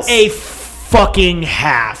 What goals. a fucking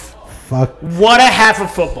half. Fuck, What a half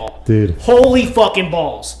of football. dude. Holy fucking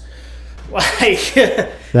balls. Like it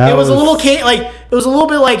That was a was- little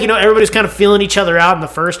bit like, everybody's kind of feeling each other out in the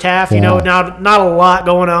first half, Yeah. not a lot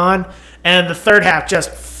going on. And the third half just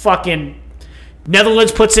fucking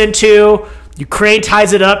Netherlands puts in 2, Ukraine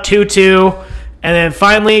ties it up 2-2, and then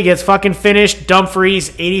finally it gets fucking finished.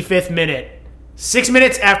 Dumfries, 85th minute. 6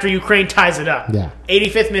 minutes after Ukraine ties it up. Yeah.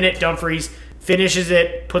 85th minute, Dumfries finishes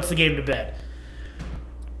it, puts the game to bed.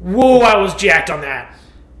 Whoa, I was jacked on that.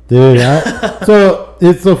 Dude, so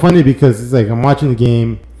it's so funny because it's like I'm watching the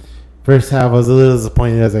game. First half, I was a little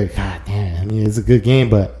disappointed. I was like, God damn, I mean, it's a good game,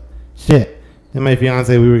 but shit. And my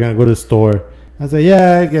fiance, we were going to go to the store. I was like,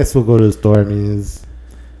 yeah, I guess we'll go to the store. I mean,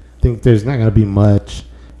 I think there's not going to be much.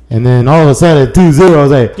 And then all of a sudden, 2-0, I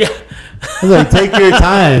was like, Yeah. take your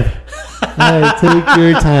time. Take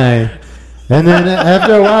your time. And then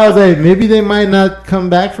after a while, I was like, maybe they might not come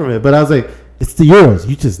back from it. But I was like, it's the Euros.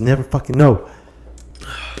 You just never fucking know.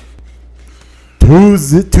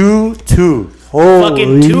 2-2. Holy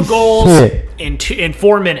Fucking 2 goals shit. in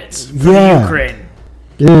 4 minutes for Yeah. Ukraine.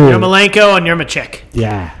 Dude. Yarmolenko and Yermachek.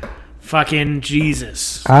 Yeah. Fucking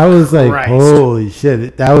Jesus. I was like, Christ. holy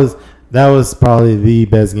shit. That was probably the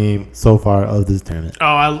best game so far of this tournament. Oh,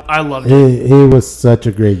 I loved it. It was such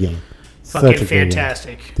a great game. Fucking Such a great game.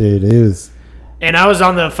 fantastic. Dude, it was. And I was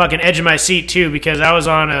on the fucking edge of my seat too because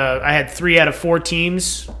I had 3 out of 4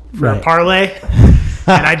 teams for a Right. parlay,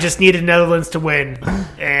 and I just needed Netherlands to win,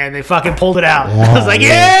 and they fucking pulled it out. Yeah, I was like,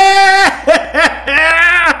 yeah.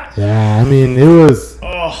 Yeah, I mean, it was.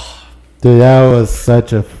 Oh, Dude, that was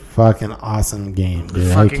such a fucking awesome game,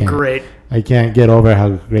 dude. fucking great! I can't get over how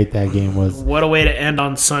great that game was. What a way to end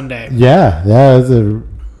on Sunday. Yeah, that was a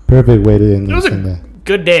perfect way to end It was a Sunday.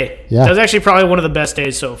 good day. Yeah. That was actually probably one of the best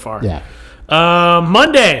days so far. Yeah.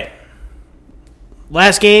 Monday,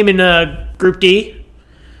 last game in Group D.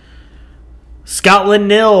 Scotland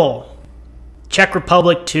 0, Czech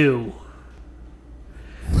Republic 2.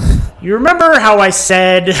 You remember how I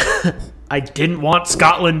said I didn't want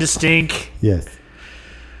Scotland to stink? Yes.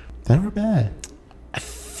 They were bad. I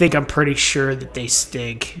think I'm pretty sure that they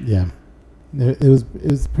stink. Yeah. It was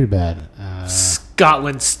pretty bad.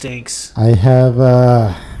 Scotland stinks. I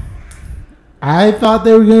thought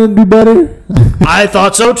they were gonna do better. I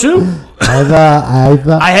thought so too. I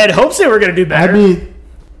thought. I had hopes they were going to do better. I mean,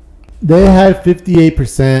 they had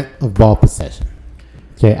 58% of ball possession.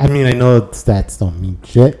 Okay, I mean, I know stats don't mean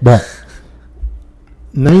shit, but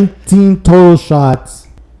 19 total shots,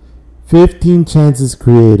 15 chances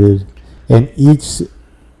created, and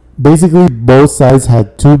basically both sides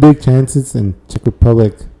had 2 big chances, and Czech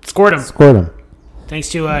Republic Scored them. scored them. Thanks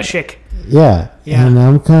to Schick. Yeah, Yeah. and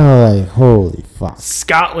I'm kind of like, holy fuck.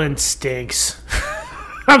 Scotland stinks.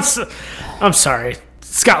 I'm sorry.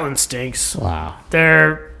 Scotland stinks. Wow.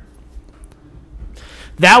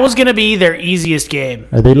 That was going to be their easiest game.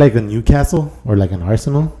 Are they like a Newcastle or like an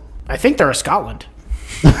Arsenal? I think they're a Scotland.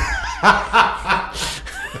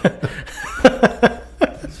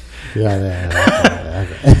 Yeah.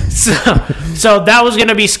 Okay. So that was going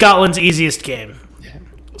to be Scotland's easiest game.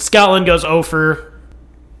 Scotland goes 0 for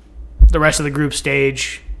the rest of the group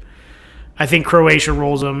stage. I think Croatia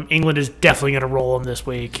rolls them. England is definitely going to roll them this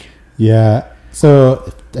week. Yeah.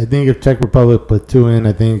 So I think if Czech Republic put 2 in,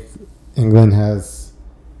 I think England has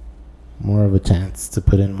more of a chance to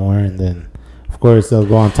put in more, and then of course they'll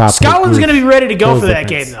go on top. Scotland's going to be ready to go goals for that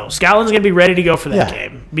difference. game, though. Scotland's going to be ready to go for that Yeah.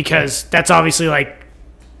 game because that's obviously like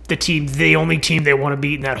the only team they want to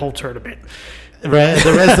beat in that whole tournament. Right,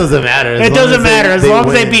 the rest doesn't matter. It doesn't matter as long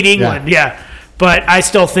as they beat win. England. Yeah. But I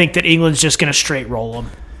still think that England's just going to straight roll them.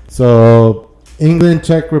 So England,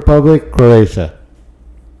 Czech Republic, Croatia.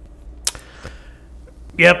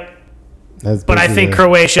 Yep. That's But I basically think it.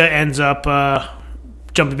 Croatia ends up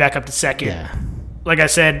jumping back up to second. Yeah. Like I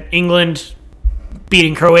said, England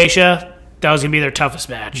beating Croatia, that was going to be their toughest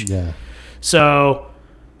match. Yeah. So,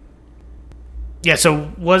 yeah,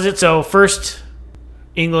 so was it? So first,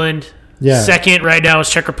 England. Yeah. Second, right now, is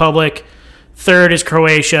Czech Republic. Third is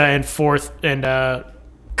Croatia. And fourth, and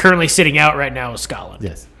currently sitting out right now is Scotland.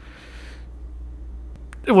 Yes.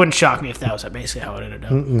 It wouldn't shock me if that was basically how it ended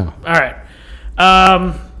up. No. All right.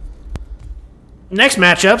 Next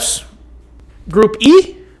matchups. Group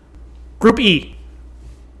E? Group E.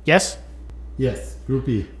 Yes? Yes. Group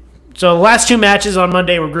E. So the last 2 matches on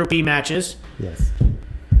Monday were Group E matches. Yes.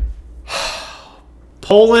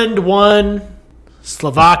 Poland 1,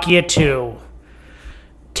 Slovakia 2.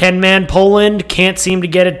 10-man Poland can't seem to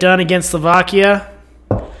get it done against Slovakia.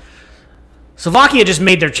 Slovakia just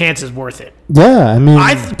made their chances worth it. Yeah. I mean.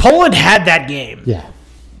 Poland had that game. Yeah.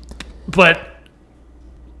 But,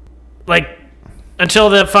 like, until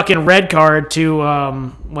the fucking red card to,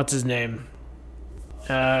 what's his name?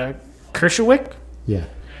 Kershwick? Yeah.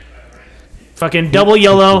 Fucking double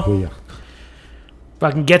yellow. Yeah.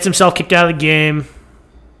 Fucking gets himself kicked out of the game.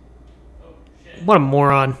 What a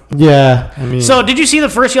moron. Yeah. I mean. So, did you see the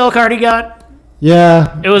first yellow card he got?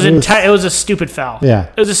 Yeah. It was it was a stupid foul. Yeah.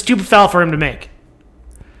 It was a stupid foul for him to make.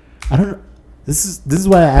 I don't know. This is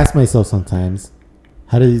why I ask myself sometimes,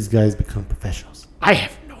 how do these guys become professionals? I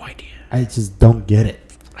have no idea. I just don't get it.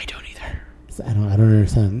 I don't either. I don't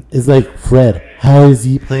understand. It's like Fred. How is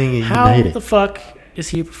he playing at How United? the fuck is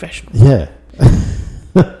he a professional? Yeah.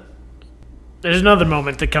 There's another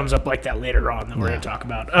moment that comes up like that later on that we're going to talk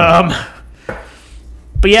about.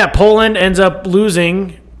 But yeah, Poland ends up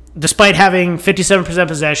losing despite having 57%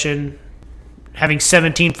 possession, having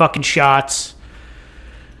 17 fucking shots.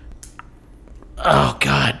 Oh,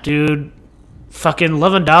 God, dude. Fucking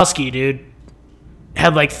Lewandowski, dude,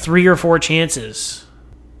 had like 3 or 4 chances,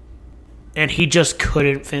 and he just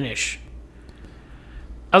couldn't finish.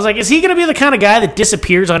 I was like, is he going to be the kind of guy that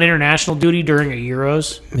disappears on international duty during a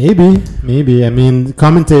Euros? Maybe. I mean, the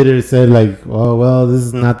commentator said like, "Oh well, this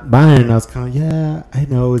is not Bayern." I was kind of, yeah, I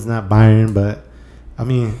know it's not Bayern, but I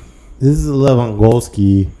mean, this is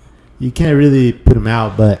Lewandowski. You can't really put him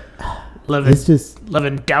out, but It's just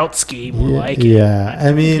Lewandowski, more like it. yeah.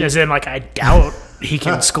 I mean, As in, like, I doubt he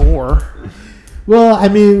can score. well, I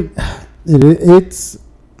mean, it's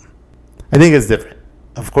I think it's different.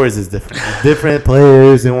 Of course, it's different. Different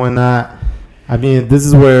players and whatnot. I mean, this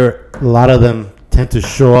is where a lot of them tend to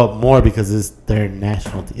show up more because it's their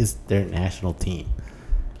national team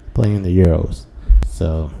playing in the Euros.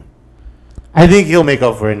 So I think he'll make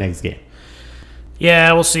up for it next game.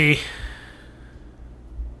 Yeah, we'll see.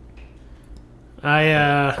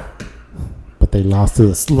 But they lost to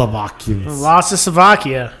the Slovakians. Lost to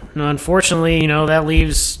Slovakia. No, unfortunately, that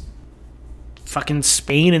leaves fucking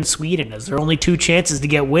Spain and Sweden as their only two chances to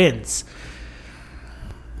get wins.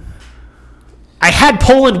 I had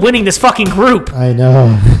Poland winning this fucking group, I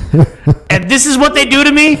know. and this is what they do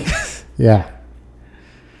to me. Yeah.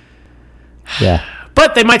 Yeah.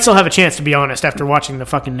 But they might still have a chance, to be honest, after watching the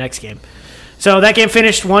fucking next game. So that game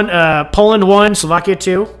finished Poland 1, Slovakia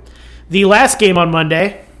 2. The last game on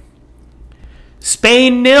Monday,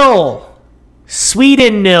 Spain 0,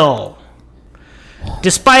 Sweden 0.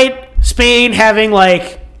 Despite Spain having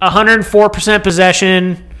like 104%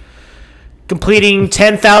 possession, completing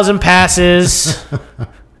 10,000 passes.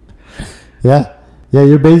 Yeah. Yeah,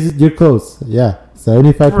 you're close. Yeah.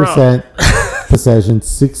 75% possession,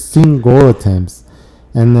 16 goal attempts,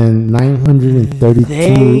 and then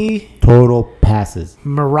 932 total passes.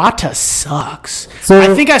 Morata sucks. So-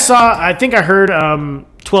 I think I heard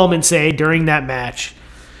Twellman say during that match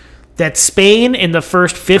that Spain in the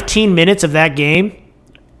first 15 minutes of that game,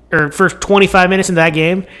 or first 25 minutes in that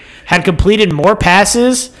game, had completed more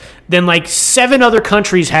passes than like 7 other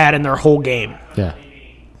countries had in their whole game. Yeah.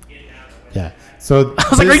 Yeah. So I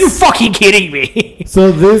was like, are you fucking kidding me?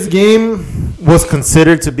 So this game was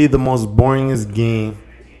considered to be the most boringest game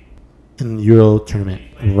in the Euro tournament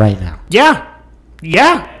right now. Yeah.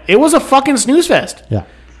 It was a fucking snooze fest. Yeah.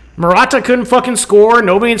 Morata couldn't fucking score.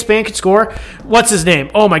 Nobody in Spain could score. What's his name?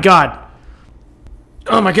 Oh my god.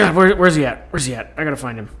 Where's he at? I gotta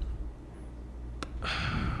find him.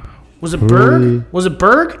 Was it Berg? Really? Was it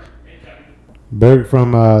Berg? Berg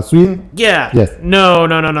from Sweden? Yeah. Yes. No.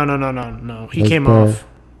 He That's came Berg. off.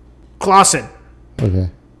 Klaassen. Okay.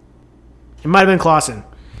 It might have been Klaassen.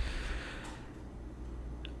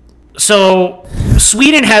 So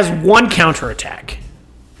Sweden has one counterattack.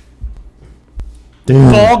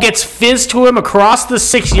 Damn. Ball gets fizzed to him across the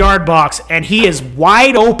 6-yard box, and he is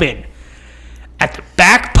wide open at the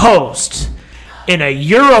back post in a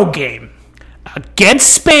Euro game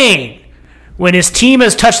against Spain when his team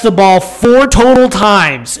has touched the ball 4 total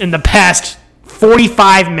times in the past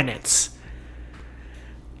 45 minutes.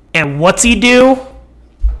 And what's he do?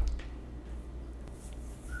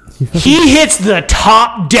 He hits the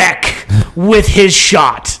top deck with his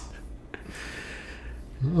shot.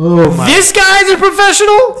 Oh my. This guy's a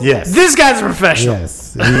professional? Yes. This guy's a professional.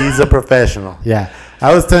 Yes. He's a professional. Yeah.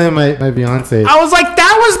 I was telling my fiance. I was like,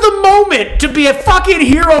 that was the moment to be a fucking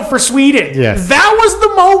hero for Sweden. Yes. That was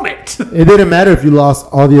the moment. It didn't matter if you lost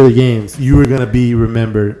all the other games. You were going to be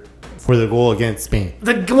remembered for the goal against Spain.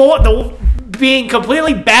 The being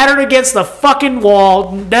completely battered against the fucking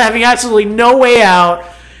wall, having absolutely no way out,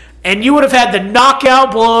 and you would have had the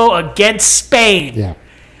knockout blow against Spain. Yeah.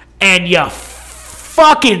 And you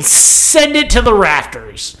fucking send it to the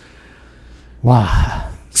rafters. Wow.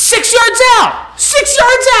 6 yards out. 6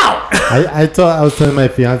 yards out. I was telling my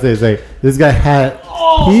fiance, it's like, this guy had...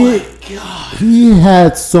 Oh my God. He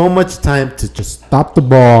had so much time to just stop the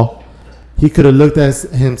ball. He could have looked at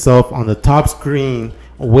himself on the top screen,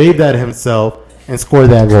 waved at himself, and scored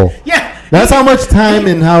that goal. Yeah. That's how much time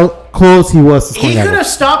and how close he was to He scoring that could goal. have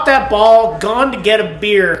stopped that ball, gone to get a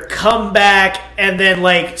beer, come back, and then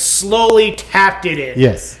like slowly tapped it in.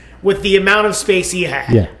 Yes. With the amount of space he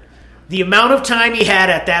had. Yeah. The amount of time he had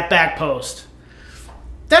at that back post.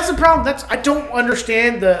 That's the problem. I don't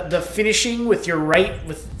understand the finishing with your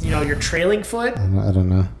your trailing foot. I don't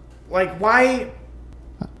know. Like why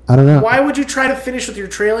I don't know. why would you try to finish with your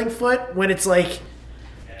trailing foot when it's like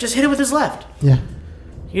just hit it with his left? Yeah.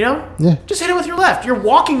 You know? Yeah. Just hit it with your left. You're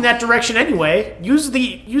walking that direction anyway. Use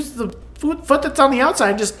the foot that's on the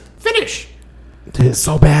outside. Just finish. Dude, it's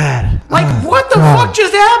so bad. Like, what the God. fuck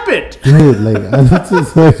just happened? Dude, like, I'm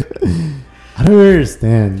just like, I don't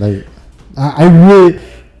understand. Like, I really...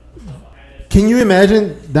 Can you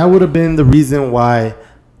imagine that would have been the reason why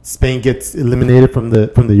Spain gets eliminated from the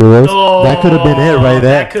Euros? Oh, that could have been it right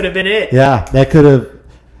there. That could have been it. Yeah, that could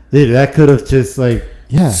have just like,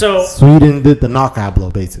 yeah. So- Sweden did the knockout blow,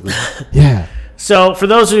 basically. Yeah. So, for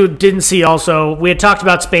those who didn't see also, we had talked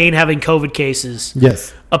about Spain having COVID cases.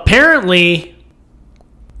 Yes. Apparently,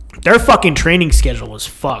 their fucking training schedule was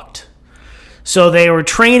fucked. So they were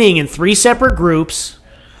training in 3 separate groups,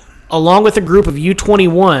 along with a group of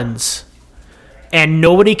U21s, and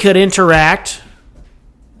nobody could interact.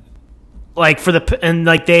 They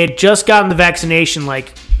had just gotten the vaccination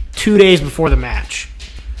 2 days before the match.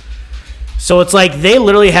 So it's like they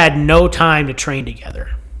literally had no time to train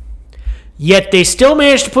together. Yet they still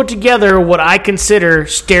managed to put together what I consider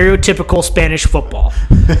stereotypical Spanish football.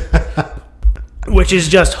 Which is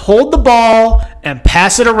just hold the ball and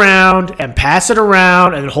pass it around and pass it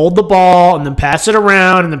around and then hold the ball and then pass it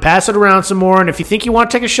around and then pass it around some more. And if you think you want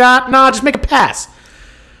to take a shot, just make a pass.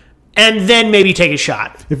 And then maybe take a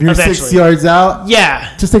shot. If you're eventually. 6 yards out,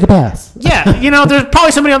 yeah, just take a pass. Yeah, there's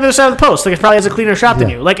probably somebody on the other side of the post. It probably has a cleaner shot than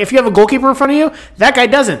you. If you have a goalkeeper in front of you, that guy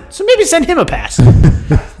doesn't. So maybe send him a pass.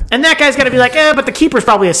 And that guy's got to be like, but the keeper's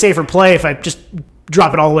probably a safer play if I just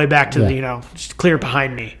drop it all the way back to just clear it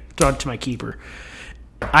behind me. Throw it to my keeper.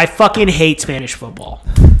 I fucking hate Spanish football.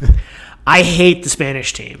 I hate the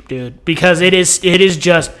Spanish team, dude, because it is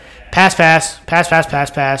just pass, pass, pass, pass, pass,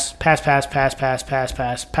 pass, pass, pass, pass, pass,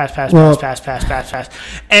 pass, pass, pass, pass, pass, pass, pass, pass,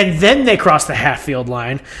 and then they cross the half field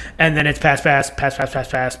line, and then it's pass, pass, pass, pass, pass,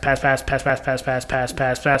 pass, pass, pass, pass, pass, pass, pass, pass,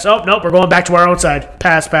 pass, pass. Oh nope, we're going back to our own side.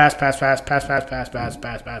 Pass, pass, pass, pass, pass, pass, pass, pass,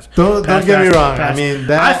 pass, pass. Don't get me wrong. I mean,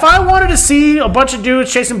 that if I wanted to see a bunch of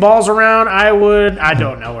dudes chasing balls around, I would. I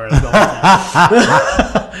don't know where to go with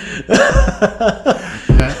that.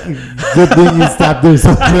 Good thing you stopped doing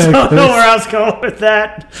something I like don't know this. where I was going with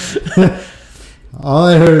that. All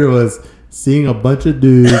I heard was seeing a bunch of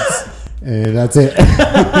dudes, and that's it.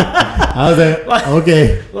 I was like,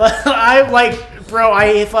 okay.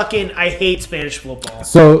 I hate Spanish football.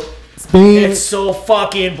 So Spain. It's so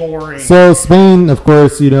fucking boring. So Spain, of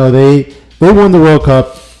course, they won the World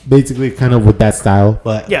Cup basically kind of with that style.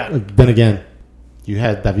 But then again, you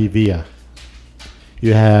had David Villa.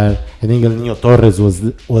 You had, I think, El Niño Torres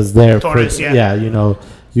was there. Torres,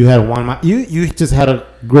 you had Juan. You just had a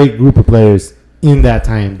great group of players in that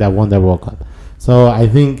time that won that World Cup. So I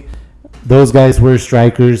think those guys were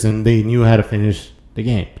strikers and they knew how to finish the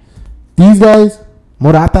game. These guys,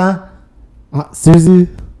 Morata, seriously,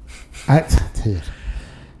 dude.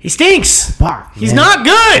 He stinks. Fuck, He's man. not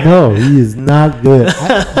good. No, he is not good.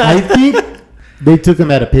 I think they took him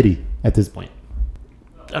at a pity at this point.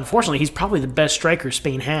 Unfortunately, he's probably the best striker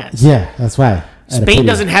Spain has. Yeah, that's why. Spain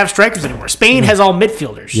doesn't have strikers anymore. Spain has all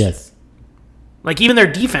midfielders. Yes. Even their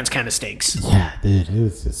defense kind of stinks. Yeah, dude, it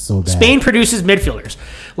was just so bad. Spain produces midfielders.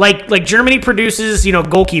 Like Germany produces,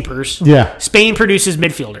 goalkeepers. Yeah. Spain produces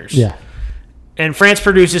midfielders. Yeah. And France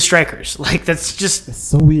produces strikers. That's just... It's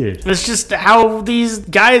so weird. That's just how these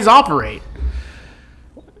guys operate.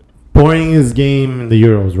 Boringest game in the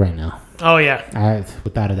Euros right now. Oh, yeah.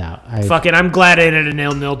 Without a doubt. Fuck it. I'm glad it ended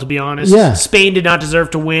 0-0, to be honest. Yeah. Spain did not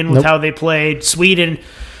deserve to win with how they played. Sweden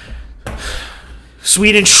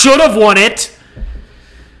should have won it.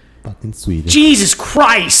 Fucking Sweden. Jesus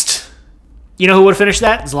Christ. You know who would have finished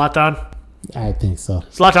that? Zlatan. I think so.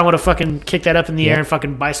 Zlatan would have fucking kicked that up in the air and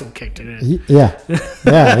fucking bicycle kicked it in. Yeah.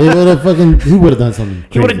 He would have done something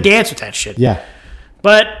crazy. He would have danced with that shit. Yeah.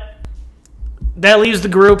 But that leaves the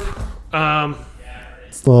group.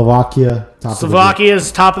 Slovakia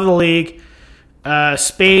Slovakia's top of the league.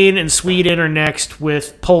 Spain and Sweden are next,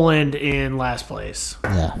 with Poland in last place.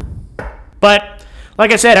 Yeah. But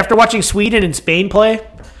like I said, after watching Sweden and Spain play,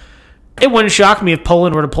 it wouldn't shock me if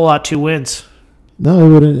Poland were to pull out 2 wins. No, it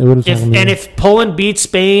wouldn't. If Poland beats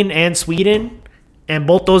Spain and Sweden, and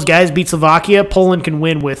both those guys beat Slovakia, Poland can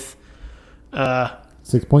win with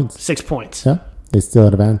 6 points. 6 points. Yeah, they still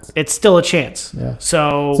advance. It's still a chance. Yeah.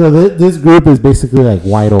 So this group is basically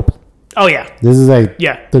wide open. Oh yeah. This is the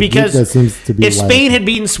because group that seems to be if Spain had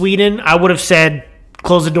beaten Sweden, I would have said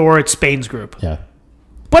close the door. It's Spain's group. Yeah.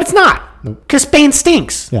 But it's not, because Spain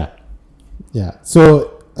stinks. Yeah. Yeah.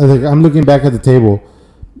 So I'm looking back at the table.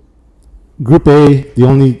 Group A, the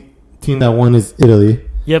only team that won is Italy.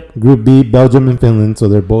 Yep. Group B, Belgium and Finland, so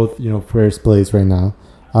they're both first place right now.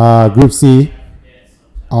 Group C,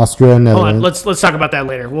 Austria and Netherlands. Hold on, let's talk about that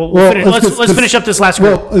later. Let's finish up this last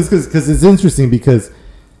group. Well, it's because it's interesting because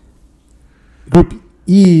Group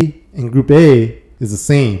E and Group A is the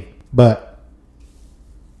same, but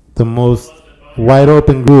the most wide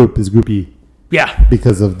open group is Group E. Yeah.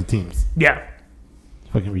 Because of the teams. Yeah.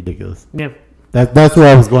 Fucking ridiculous. Yeah. That's where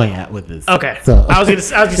I was going at with this. Okay. So I was gonna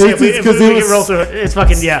say if we can roll through it, it's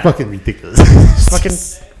fucking fucking ridiculous. Fucking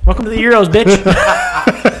welcome to the Euros, bitch.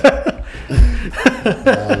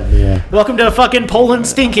 Yeah. Welcome to fucking Poland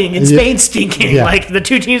stinking and Spain stinking. Yeah. Like the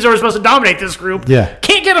 2 teams that were supposed to dominate this group. Yeah.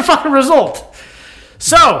 Can't get a fucking result.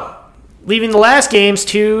 So, leaving the last games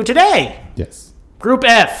to today. Yes. Group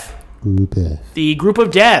F. Group F. The group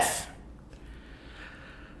of death.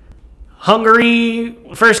 Hungary,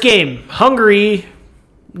 first game, Hungary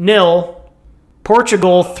 0,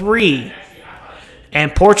 Portugal 3.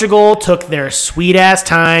 And Portugal took their sweet-ass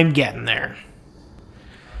time getting there.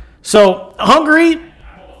 So, Hungary,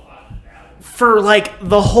 for, like,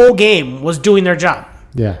 the whole game, was doing their job.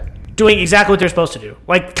 Yeah. Doing exactly what they're supposed to do.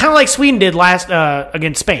 Like, kind of like Sweden did last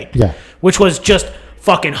against Spain. Yeah. Which was just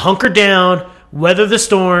fucking hunker down, weather the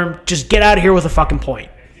storm, just get out of here with a fucking point.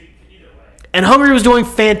 And Hungary was doing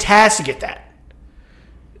fantastic at that.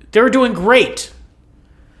 They were doing great.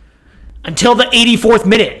 Until the 84th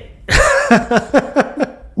minute.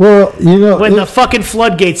 Well, you know, When the fucking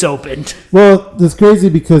floodgates opened. well, it's crazy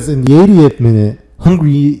because in the 80th minute,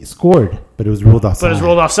 Hungary scored, but it was ruled offside. But it was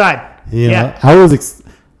rolled offside. You know, Yeah.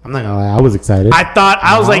 I'm not gonna lie, I was excited.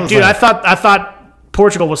 I was like, dude, I thought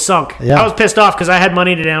Portugal was sunk. Yeah. I was pissed off because I had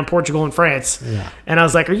money to down Portugal and France. Yeah. And I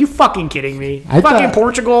was like, are you fucking kidding me? I Fucking thought-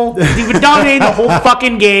 Portugal. You've been dominating the whole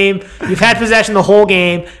fucking game. You've had possession the whole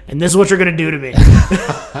game, and this is what you're gonna do to me.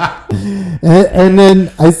 And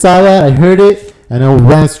then I saw that, I heard it, and I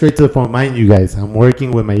ran straight to the phone. Mind you guys, I'm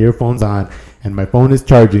working with my earphones on, and my phone is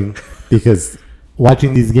charging because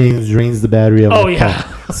watching these games drains the battery of Oh, my yeah.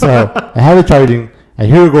 phone. So I have it charging. I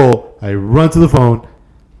hear a goal. I run to the phone.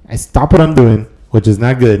 I stop what I'm doing, which is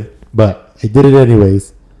not good, but I did it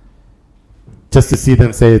anyways, just to see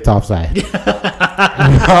them say it's offside.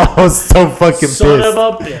 I was so fucking Son pissed.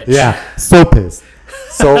 of a bitch. Yeah, so pissed.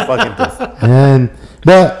 So fucking pissed.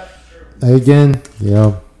 But again, you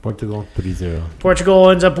know, Portugal 3-0. Portugal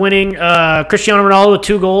ends up winning. Cristiano Ronaldo with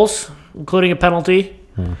 2 goals, including a penalty.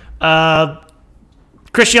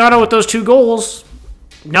 Cristiano with those 2 goals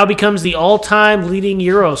now becomes the all-time leading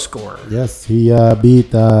Euro scorer. Yes, he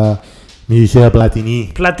beat Michel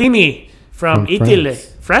Platini Platini from Italy.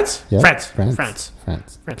 France? Yeah, France. France. France.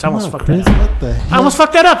 France. France. I almost Come on, fucked Chris, that up. what the I hell? almost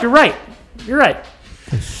fucked that up. You're right. You're right.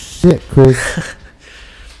 Shit, Chris.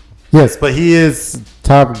 Yes, But he is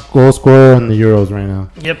top goal scorer on the Euros right now.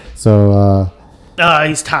 Yep. So,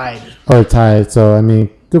 He's tied. or tied. So, I mean,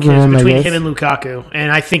 good for It's him, I between guess. him and Lukaku.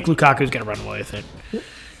 And I think Lukaku's going to run away with it.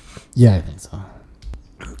 Yeah, I think so.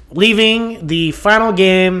 Leaving the final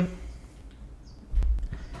game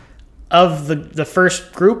of the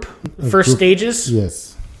first group, first group. stages.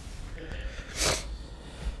 Yes.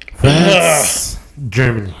 France,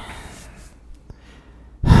 Germany.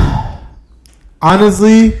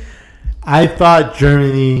 Honestly, I thought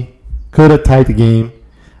Germany could have tied the game.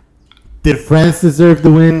 Did France deserve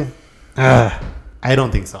the win? I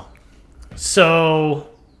don't think so. So,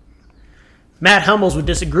 Matt Hummels would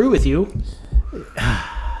disagree with you.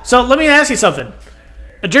 So, let me ask you something.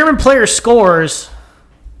 A German player scores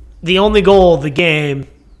the only goal of the game,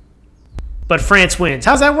 but France wins.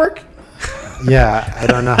 How's that work? Yeah, I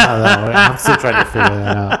don't know how that works. I'm still trying to figure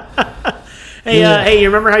that out. Hey, Yeah. hey, you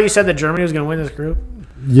remember how you said that Germany was going to win this group?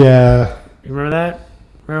 Yeah. You remember that?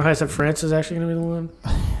 Remember how I said France is actually going to be the one?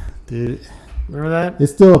 Dude, Remember that?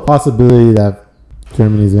 it's still a possibility that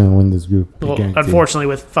Germany's going to win this group. I Well, guarantee. unfortunately,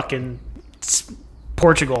 with fucking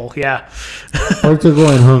Portugal, yeah. Portugal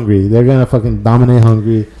and Hungary. They're going to fucking dominate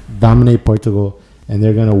Hungary, dominate Portugal, and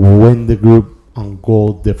they're going to win the group on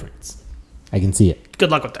goal difference. I can see it.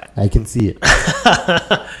 Good luck with that. I can see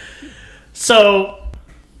it. So,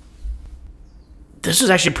 this was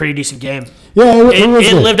actually a pretty decent game. Yeah, it was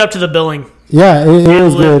It good. lived up to the billing. Yeah, it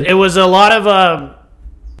was good. It was a lot of.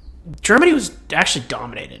 Germany was actually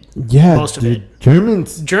dominated. Yeah, most of dude, it.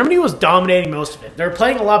 Germans. Germany was dominating most of it. They were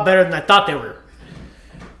playing a lot better than I thought they were.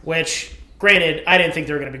 Which, granted, I didn't think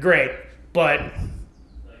they were going to be great, but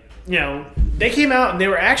they came out and they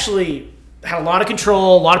were actually had a lot of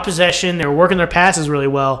control, a lot of possession. They were working their passes really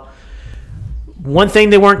well. One thing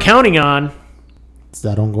they weren't counting on, It's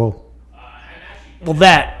that own goal. well,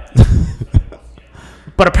 that.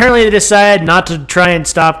 But apparently they decided not to try and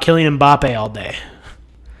stop Kylian Mbappe all day.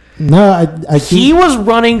 No, I He think was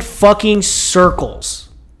running fucking circles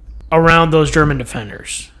around those German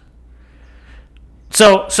defenders.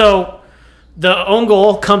 So the own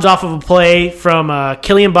goal comes off of a play from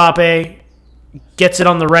Kylian Mbappe, gets it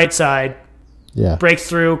on the right side, yeah. breaks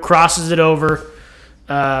through, crosses it over.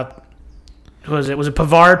 Who was it? Was it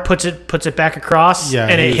Pavard puts it back across? Yeah,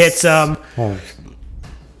 and it hits Holmes.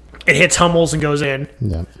 it hits Hummels and goes in.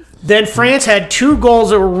 Yeah. Then France had 2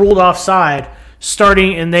 goals that were ruled offside,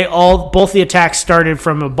 starting, and both the attacks started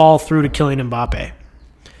from a ball through to Kylian Mbappe.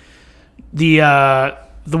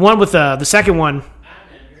 The one with the second one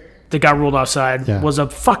that got ruled offside was a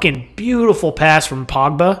fucking beautiful pass from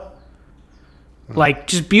Pogba. Like,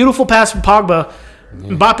 just beautiful pass from Pogba.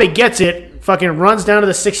 Mbappe gets it, fucking runs down to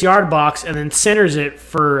the 6-yard box, and then centers it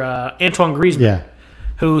for Antoine Griezmann. Yeah.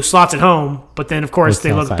 who slots it home, but then, of course, It's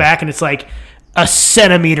they look offside. back and it's like a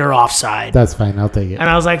centimeter offside. That's fine. I'll take it. And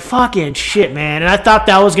I was like, fucking shit, man. And I thought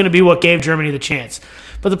that was going to be what gave Germany the chance.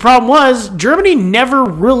 But the problem was, Germany never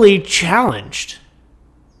really challenged.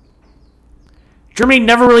 Germany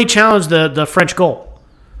never really challenged the French goal.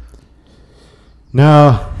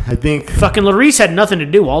 No, I think. Fucking Lloris had nothing to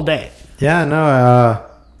do all day. Yeah, no.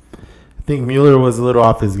 I think Mueller was a little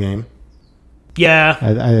off his game. Yeah.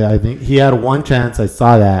 I think he had one chance. I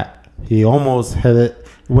saw that he almost had it,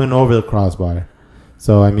 went over the crossbar.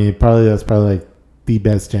 So I mean, that's probably like the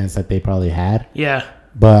best chance that they probably had. Yeah.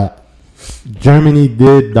 But Germany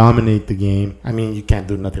did dominate the game. I mean, you can't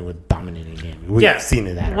do nothing with dominating a game. We've seen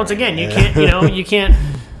it that. Once already. again, you can't.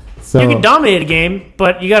 So, You can dominate a game,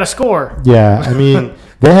 but you got to score. yeah, I mean,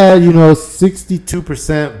 they had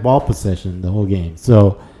 62% ball possession the whole game.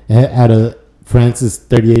 So out of France's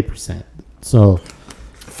 38%. So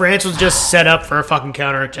France was just set up for a fucking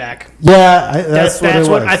counterattack. yeah, that's what it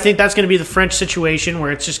was. I think that's going to be the French situation,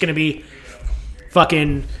 where it's just going to be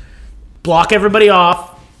fucking block everybody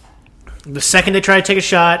off. The second they try to take a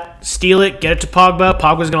shot, steal it, get it to Pogba.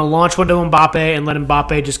 Pogba's going to launch one to Mbappe and let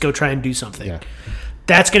Mbappe just go try and do something. Yeah.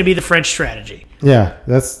 That's going to be the French strategy. Yeah,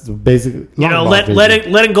 that's basically Letting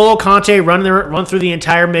N'Golo Kante run through the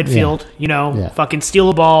entire midfield. Yeah. Fucking steal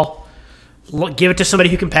the ball, give it to somebody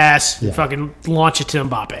who can pass, Yeah. fucking launch it to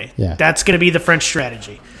Mbappe. Yeah. That's going to be the French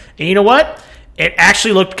strategy. And you know what? It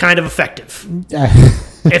actually looked kind of effective.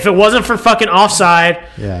 If it wasn't for fucking offside,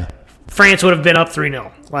 yeah. France would have been up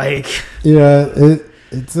 3-0. Like, Yeah,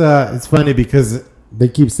 it's funny because they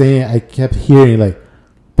keep saying, I kept hearing like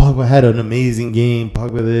Pogba had an amazing game.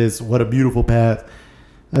 Pogba this, what a beautiful pass.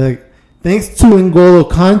 I'm like, thanks to N'Golo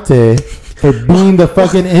Kante for being the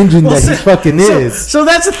fucking engine that he fucking is. So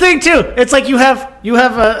that's the thing too. It's like you have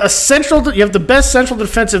a central, you have the best central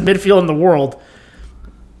defensive midfield in the world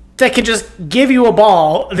that can just give you a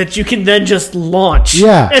ball that you can then just launch.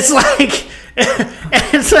 Yeah.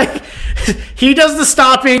 It's like he does the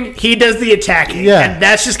stopping, he does the attacking, Yeah. and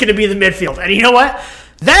that's just going to be the midfield. And you know what?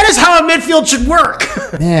 That is how a midfield should work.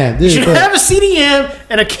 Man, You dude, should but- have a CDM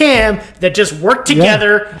and a cam that just work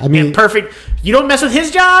together I mean- in perfect. You don't mess with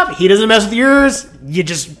his job, he doesn't mess with yours. You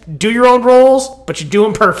just do your own roles, but you do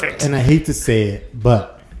them perfect. and I hate to say it,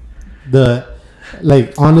 but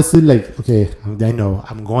honestly, okay, I know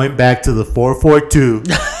I'm going back to the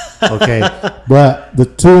 4-4-2, okay, but the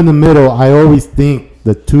two in the middle, I always think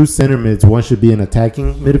the two center mids, one should be an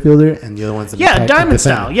attacking midfielder and the other one's an attacking diamond defender.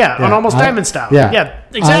 style. Yeah, on almost diamond style. Yeah, Yeah,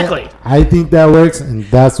 exactly. I think that works, and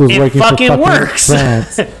that's what's It working fucking for fucking works.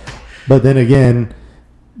 France. But then again,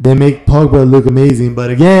 they make Pogba look amazing. But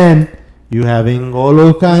again, you have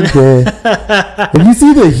N'Golo Kante. If you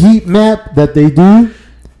see the heat map that they do,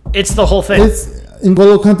 It's the whole thing. it's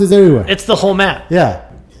N'Golo Kante's everywhere. It's the whole map. Yeah.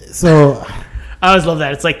 So I always love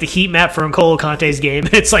that. It's like the heat map for N'Golo Kante's game.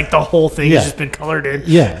 It's like the whole thing Yeah. has just been colored in.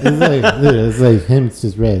 yeah, it's like him. It's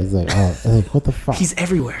just red. It's like, oh, like, what the fuck? He's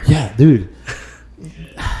everywhere. Yeah, dude.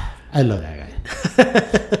 I love that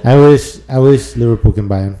guy. I wish Liverpool can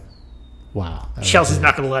buy him. Wow. Chelsea's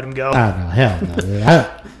not going to let him go. Ah, no, hell no. Dude.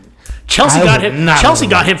 Chelsea I got would him. not Chelsea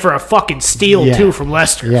let got him for a fucking steal Yeah. too from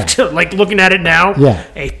Leicester. Yeah. Like looking at it now, Yeah.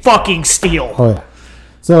 a fucking steal. Oh yeah.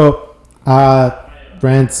 So,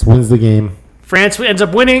 France wins the game. France ends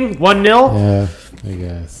up winning 1-0. Yeah, I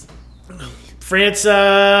guess. France,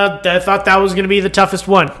 I thought that was going to be the toughest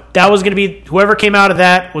one. That was going to be whoever came out of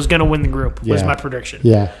that was going to win the group. Was Yeah. my prediction.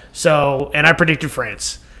 Yeah. So, and I predicted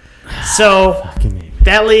France. So Fucking name.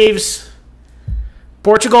 that leaves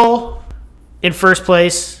Portugal in first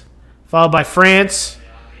place, followed by France,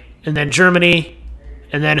 and then Germany,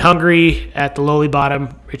 and then Hungary at the lowly bottom,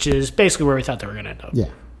 which is basically where we thought they were going to end up. Yeah.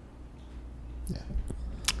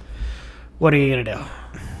 What are you going to do?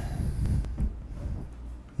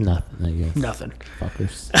 Nothing, I guess. Nothing.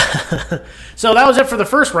 Fuckers. So that was it for the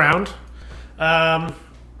first round.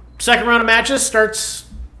 Second round of matches starts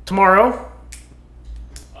tomorrow.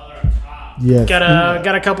 Yes.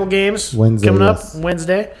 Got a couple games Wednesday, coming up yes.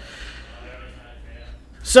 Wednesday.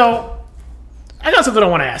 So I got something I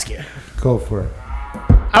want to ask you. Go for it.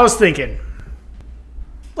 I was thinking,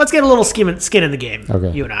 let's get a little skin in the game.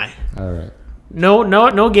 Okay. You and I. All right.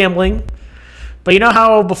 No gambling. But you know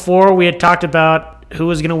how before we had talked about who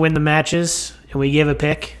was going to win the matches and we gave a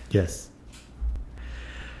pick? Yes.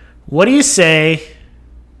 What do you say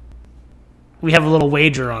we have a little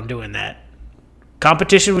wager on doing that?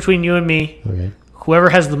 Competition between you and me. Okay. Whoever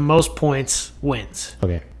has the most points wins.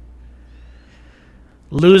 Okay.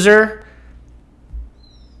 Loser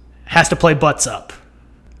has to play butts up.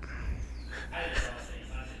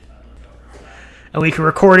 And we can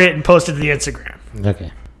record it and post it to the Instagram.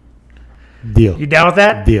 Okay. Deal. You down with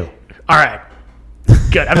that? Deal. All right.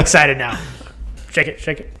 Good. I'm excited now. Shake it,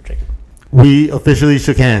 shake it, shake it. We officially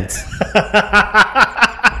shook hands.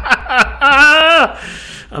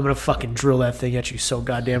 I'm going to fucking drill that thing at you so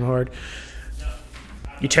goddamn hard.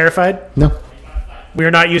 You terrified? No. We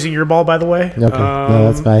are not using your ball, by the way. Okay.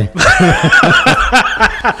 No, that's fine.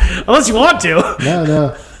 Unless you want to.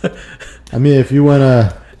 No. I mean, if you want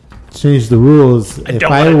to change the rules, if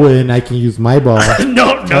don't I wanna- win, I can use my ball.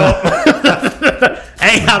 No.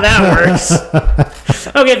 Ain't how that works.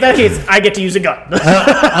 Okay, in that case, I get to use a gun.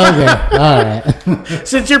 Okay. All right.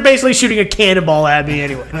 Since you're basically shooting a cannonball at me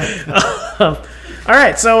anyway. All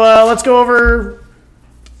right, so let's go over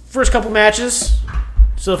first couple matches.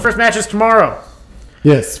 So the first match is tomorrow.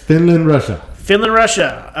 Yes. Finland, Russia. Finland,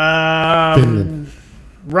 Russia. Finland.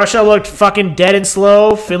 Russia looked fucking dead and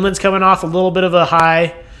slow. Finland's coming off a little bit of a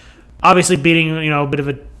high. Obviously beating, a bit of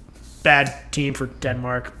a bad team for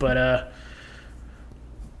Denmark. But,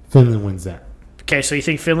 Finland wins that. okay, so you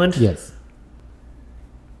think Finland? Yes.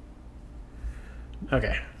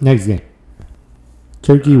 Okay. Next game.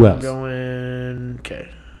 Turkey, Wales. Going, okay.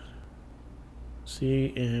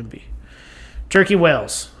 C and B. Turkey,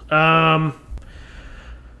 Wales.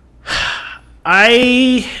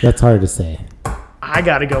 I That's hard to say.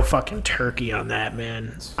 gotta go fucking Turkey on that,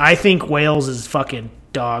 man. I think Wales is fucking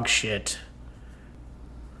dog shit.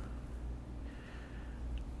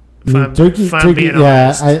 If I'm Turkey, being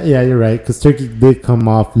yeah, honest. you're right. Because Turkey did come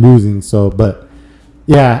off losing, but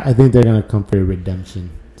yeah, I think they're gonna come for a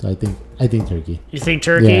redemption. So I think Turkey. You think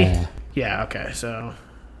Turkey? Yeah. Yeah, okay, so.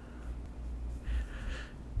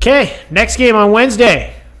 Okay, next game on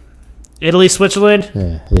Wednesday. Italy, Switzerland.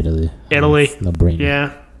 Yeah, Italy. Italy. No brainer.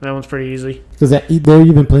 Yeah, that one's pretty easy. Because they're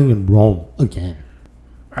even playing in Rome again.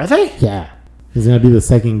 Are they? Yeah. It's going to be the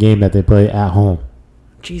second game that they play at home.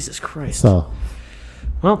 Jesus Christ. So,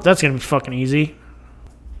 Well, that's going to be fucking easy.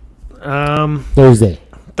 Thursday.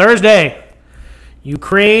 Thursday.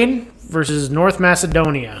 Ukraine versus North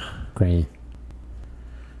Macedonia. Great.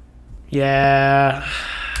 Yeah.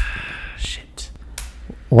 Shit.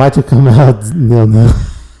 Watch it come out 0-0.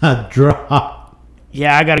 A draw.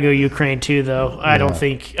 Yeah, I got to go Ukraine too, though. I don't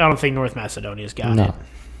Yeah. think North Macedonia's got it. No.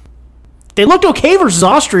 They looked okay versus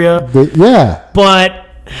Austria, Yeah. but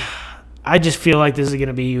I just feel like this is going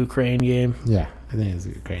to be a Ukraine game. Yeah. I think it's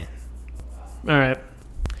great. All right.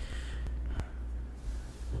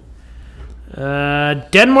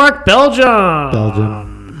 Denmark, Belgium.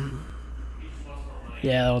 Belgium.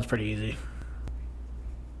 Yeah, that one's pretty easy.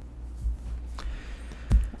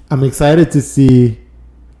 I'm excited to see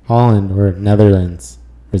Holland or Netherlands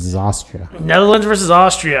versus Austria. Netherlands versus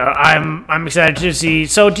Austria. I'm excited to see.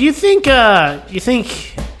 So, do you think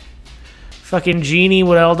fucking Genie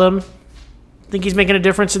Wijnaldum think he's making a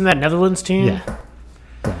difference in that Netherlands team? Yeah.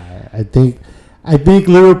 I think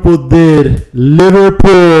Liverpool did.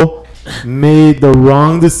 Liverpool made the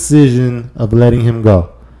wrong decision of letting him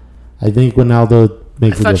go. I think Ronaldo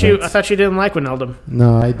makes a I difference. thought you didn't like Wijnaldum.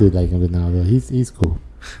 No, I do like him Ronaldo. He's cool.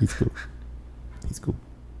 He's cool. He's cool.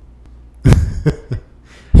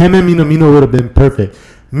 Him and Minamino would have been perfect.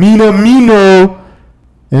 Minamino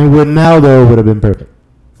and Ronaldo would have been perfect.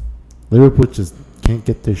 Liverpool just can't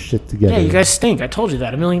get their shit together. Yeah, you guys stink. I told you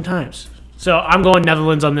that a million times. So I'm going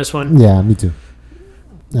Netherlands on this one. Yeah, me too.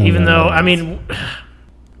 Even though, I mean,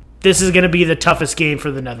 this is going to be the toughest game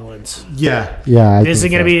for the Netherlands. Yeah. Yeah, This is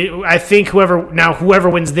going to be. I think whoever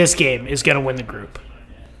wins this game is going to win the group.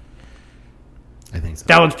 I think so.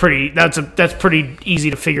 That one's pretty. That's pretty easy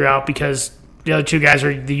to figure out because the other two guys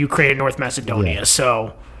are the Ukraine and North Macedonia. Yeah.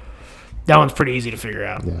 So that one's pretty easy to figure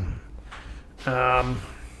out. Yeah.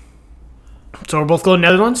 So we're both going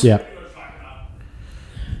Netherlands. Yeah.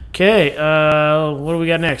 Okay. What do we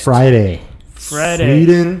got next? Friday.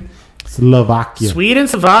 Sweden, Slovakia. Sweden,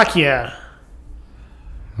 Slovakia.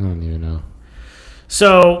 I don't even know.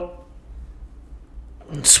 So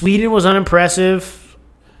Sweden was unimpressive.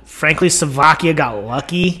 Frankly, Slovakia got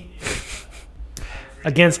lucky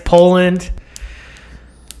against Poland.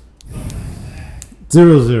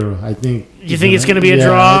 0-0. I think. You think it's gonna be a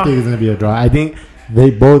draw? I think it's gonna be a draw. I think they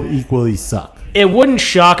both equally suck. It wouldn't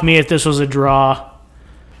shock me if this was a draw.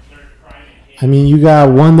 I mean, you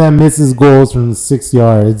got one that misses goals from 6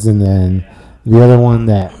 yards, and then the other one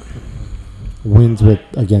that wins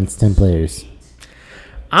against 10 players.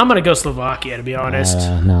 I'm gonna go Slovakia to be honest.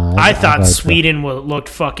 No, I thought like Sweden looked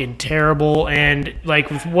fucking terrible, and like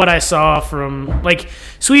with what I saw from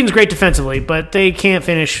Sweden's great defensively, but they can't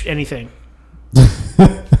finish anything.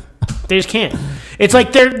 They just can't. It's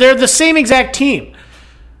like they're the same exact team.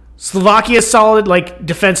 Slovakia's solid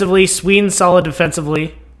defensively. Sweden's solid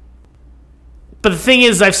defensively. But the thing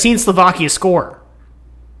is, I've seen Slovakia score.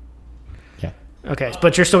 Yeah. Okay,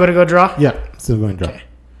 but you're still going to go draw? Yeah. Still going to draw. Okay.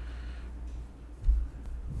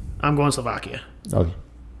 I'm going Slovakia. Okay.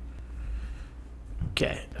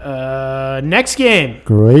 Okay. Next game.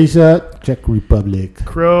 Croatia, Czech Republic.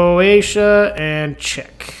 Croatia and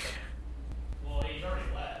Czech.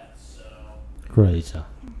 Croatia.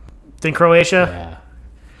 Think Croatia? Yeah.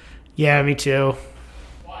 Yeah, me too.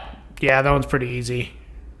 Yeah, that one's pretty easy.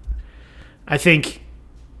 I think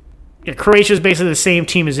Croatia is basically the same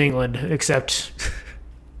team as England, except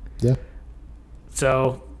Yeah.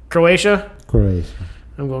 so Croatia. Croatia.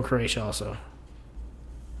 I'm going Croatia also.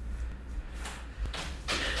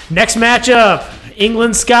 Next matchup,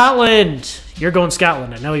 England Scotland. You're going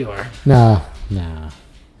Scotland. I know you are. Nah.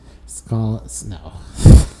 Scotland. No.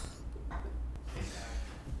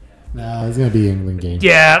 No, it's gonna be England game.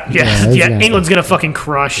 Yeah. it's gonna- England's gonna fucking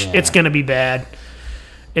crush. Yeah. It's gonna be bad.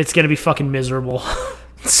 It's gonna be fucking miserable.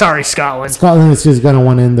 Sorry, Scotland. Scotland is just gonna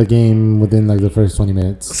want to end the game within like the first 20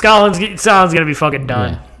 minutes. Scotland's gonna be fucking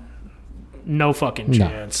done. Yeah. No fucking No.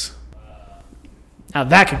 chance. Now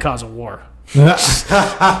that could cause a war. Man.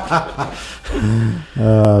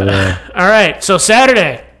 All right, so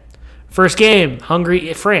Saturday, first game,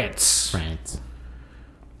 Hungary, France. France.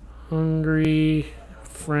 Hungary,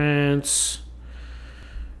 France.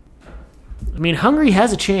 I mean, Hungary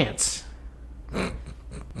has a chance. No,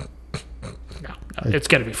 it's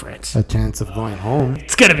gonna be France. A chance of going home.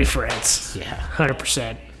 It's gonna be France. Yeah,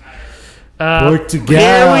 100%. Portugal.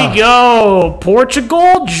 Here we go.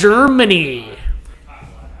 Portugal, Germany.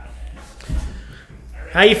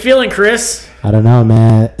 How you feeling, Chris? I don't know,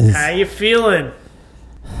 man. How you feeling?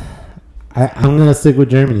 I'm gonna stick with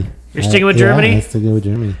Germany. You're sticking with Germany? I'm sticking with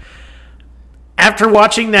Germany. After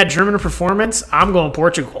watching that German performance, I'm going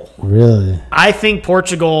Portugal. Really? I think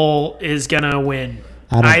Portugal is gonna win.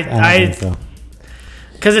 I don't think so.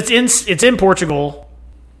 Because it's in Portugal,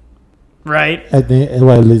 right? I think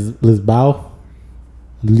Lisboa.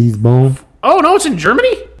 Oh no, it's in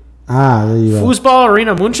Germany. There you go. Fußball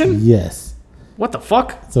Arena München. Yes. What the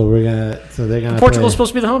fuck? So they're gonna. Portugal's play. supposed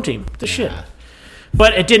to be the home team. The shit.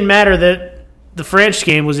 But it didn't matter that the French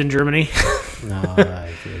game was in Germany. No,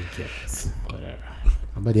 I guess. Whatever.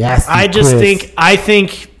 Nobody asked. I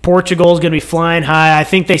think Portugal's gonna be flying high. I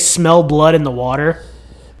think they smell blood in the water.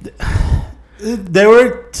 They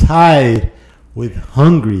were tied with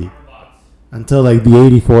Hungary until like the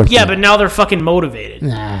 84th. Yeah, but now they're fucking motivated.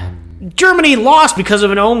 Nah. Germany lost because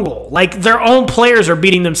of an own goal. Like their own players are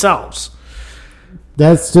beating themselves.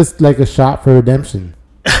 That's just like a shot for redemption.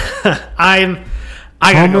 I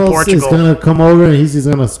gotta go Ramos is Portugal. gonna come over and he's just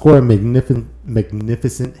gonna score a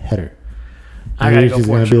magnificent header. I gotta He's go just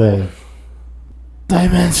Portugal. gonna be like,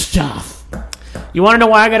 Diamond Staff. You want to know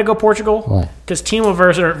why I gotta go Portugal? Why? Because Timo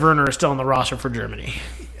Werner is still on the roster for Germany.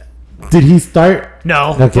 Did he start?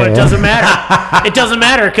 No, Okay. but it doesn't matter. It doesn't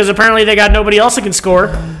matter because apparently they got nobody else that can score.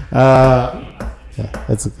 Yeah,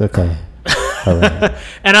 that's okay. All right.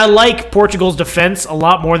 And I like Portugal's defense a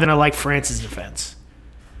lot more than I like France's defense.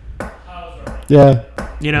 Yeah.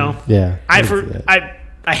 You know, Yeah.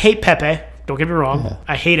 I hate Pepe. Don't get me wrong. Yeah.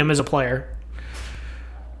 I hate him as a player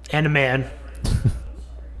and a man.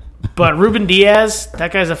 But Ruben Diaz,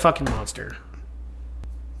 that guy's a fucking monster.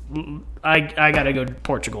 I gotta go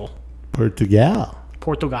Portugal. Portugal.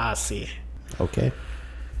 Portugal. Okay.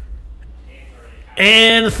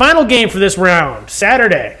 And the final game for this round,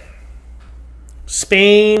 Saturday.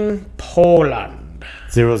 Spain, Poland.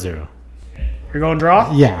 0-0. You're going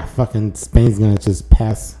draw? Yeah, fucking Spain's gonna just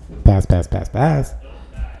pass.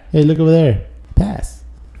 Hey, look over there. Pass.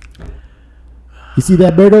 You see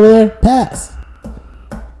that bird over there? Pass.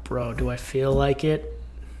 Bro, do I feel like it?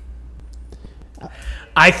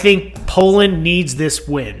 I think Poland needs this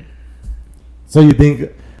win. So you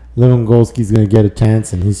think Lewandowski's gonna get a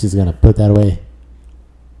chance and he's just gonna put that away?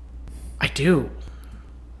 I do.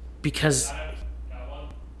 Because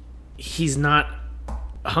he's not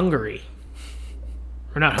Hungary.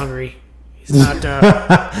 Or not Hungary. He's not...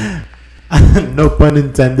 No pun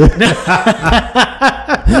intended.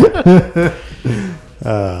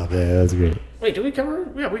 Oh man, that's great. Wait, did we cover?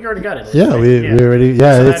 Yeah, we already got it. Yeah, we already.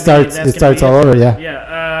 Yeah, So it that's gonna starts be all it. over. Yeah.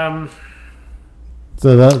 Yeah.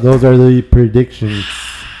 So those are the predictions.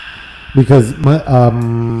 Because He's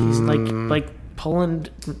like Poland.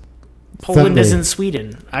 Poland Sunday. is in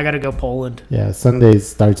Sweden. I gotta go Poland. yeah, Sunday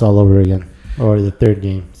starts all over again, or the third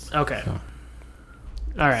games. Okay. So-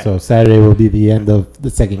 All right. So Saturday will be the end of the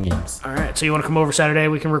second games. All right. So you want to come over Saturday?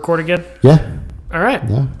 We can record again. Yeah, All right.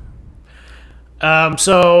 yeah,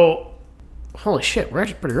 So, holy shit, we're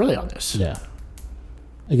actually pretty early on this. yeah.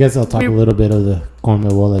 I guess I'll talk We- a little bit of the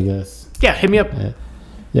CONMEBOL, I guess. Yeah, hit me up.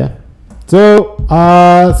 Yeah. So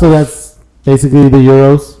that's basically the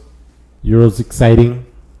Euros. Euros exciting.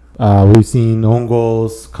 We've seen own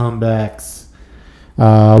goals, comebacks.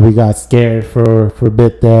 We got scared for a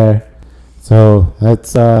bit there. So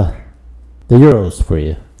that's the Euros for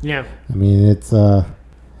you. Yeah. I mean, it's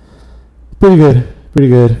pretty good. Pretty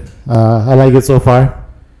good. I like it so far.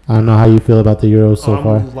 I don't know how you feel about the Euros so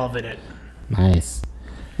far. I'm loving it. Nice.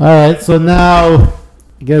 All right, so now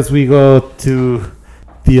I guess we go to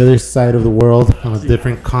the other side of the world on a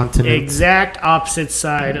different continent. Exact opposite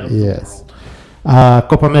side of the world.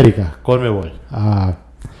 Copa America, Conmebol.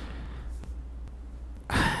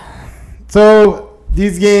 So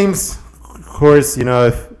these games, of course, you know,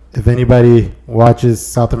 if anybody watches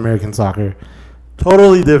South American soccer,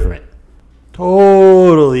 totally different.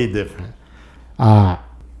 Totally different.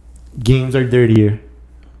 Games are dirtier.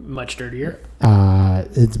 Much dirtier.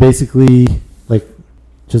 It's basically like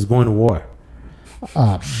just going to war.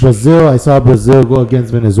 Brazil, I saw Brazil go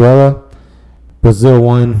against Venezuela. Brazil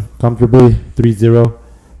won comfortably 3-0.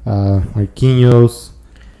 Marquinhos,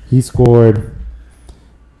 he scored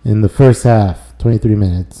in the first half, 23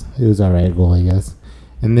 minutes. It was all right goal, I guess.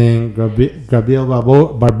 And then Gabriel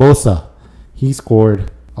Barbosa, he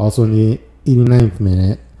scored also in the 89th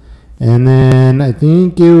minute. And then I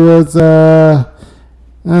think it was,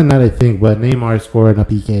 not I think, but Neymar scored a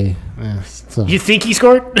PK. Yeah, so. You think he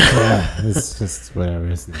scored? Yeah, it's just whatever.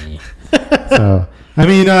 It's me. So, I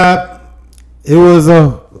mean, it was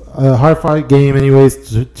a hard-fought game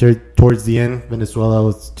anyways towards the end. Venezuela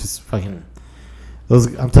was just fucking...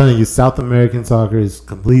 I'm telling you, South American soccer is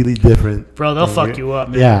completely different. Bro, they'll fuck you up,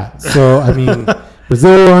 man. Yeah, so, I mean,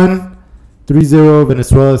 Brazil won 3-0.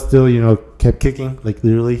 Venezuela still, you know, kept kicking. Like,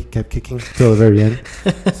 literally kept kicking till the very end.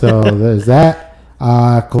 So, there's that.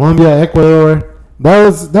 Colombia, Ecuador. That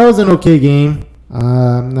was an okay game.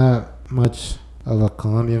 I'm not much of a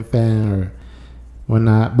Colombian fan or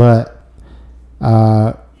whatnot, but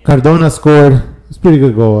Cardona scored. It's a pretty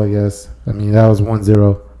good goal, I guess. I mean, that was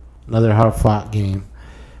 1-0. Another hard-fought game.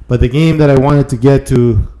 But the game that I wanted to get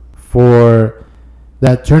to for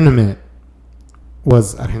that tournament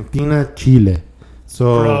was Argentina-Chile.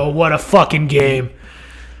 So, bro, what a fucking game.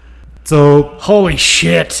 So holy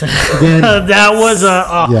shit. Again, that was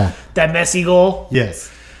yeah. That Messi goal. Yes.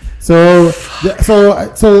 So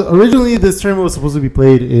originally this tournament was supposed to be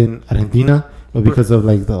played in Argentina, but because of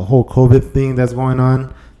like the whole COVID thing that's going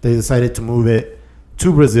on, they decided to move it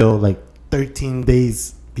to Brazil like 13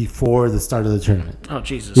 days before the start of the tournament. Oh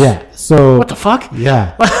Jesus. Yeah. So what the fuck?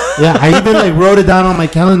 Yeah. Yeah. I even like wrote it down on my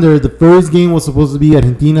calendar. The first game was supposed to be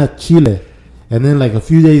Argentina-Chile. And then, like, a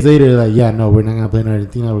few days later, like, yeah, no, we're not going to play in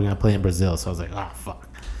Argentina. We're going to play in Brazil. So I was like, oh, fuck.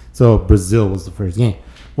 So Brazil was the first game.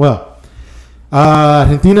 Well,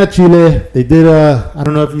 Argentina, Chile, they did I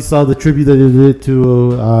don't know if you saw the tribute that they did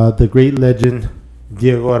to the great legend,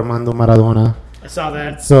 Diego Armando Maradona. I saw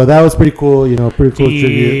that. So that was pretty cool, you know, pretty cool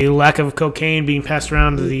tribute. The lack of cocaine being passed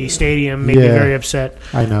around to the stadium made me very upset.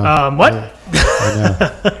 I know. What? I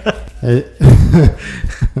know.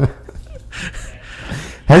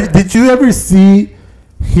 Did you ever see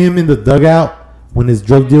him in the dugout when his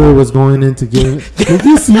drug dealer was going into game? Did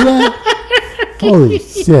you see that? Holy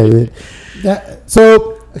shit.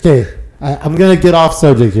 Okay, I'm going to get off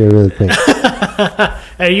subject here really quick.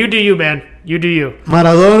 Hey, you do you, man. You do you.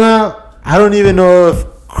 Maradona, I don't even know if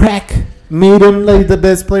crack made him like the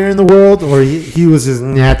best player in the world or he was just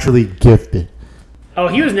naturally gifted. Oh,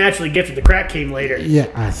 he was naturally gifted. The crack came later.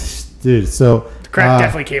 Yeah, dude. So the crack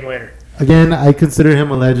definitely came later. Again, I consider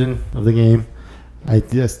him a legend of the game. I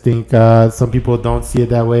just think some people don't see it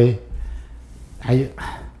that way.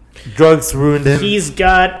 Drugs ruined him.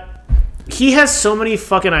 He has so many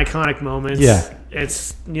fucking iconic moments. Yeah.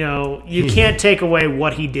 It's, you know, you can't take away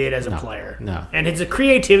what he did as a player. No. And his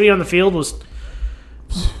creativity on the field was,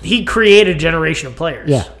 he created a generation of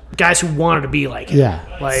players. Yeah. Guys who wanted to be like him.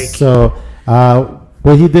 Yeah. Like, so,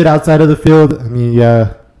 what he did outside of the field, I mean,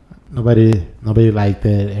 yeah. Nobody liked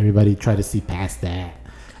it. Everybody tried to see past that.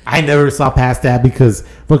 I never saw past that because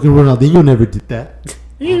fucking Ronaldinho never did that.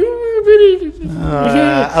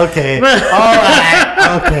 Okay.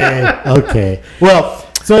 All right. Okay. Well,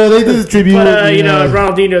 so they did the tribute. But, you know,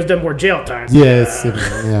 Ronaldinho's done more jail time. Yes.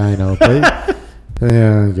 Yeah, I know. But,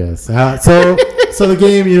 yeah, I guess. So the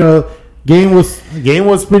game, you know, game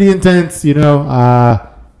was pretty intense, you know.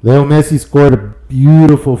 Leo Messi scored a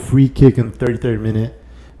beautiful free kick in the 33rd minute.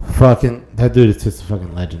 Fucking that dude is just a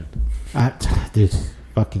fucking legend. Dude,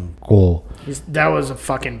 fucking goal. That was a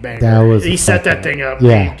fucking banger. He set that thing up.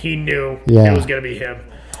 Yeah. He knew it was gonna be him.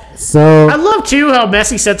 So I love too how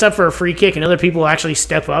Messi sets up for a free kick and other people actually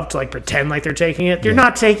step up to like pretend like they're taking it. You're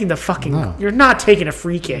not taking the fucking. No. You're not taking a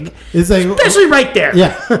free kick, it's like especially right there.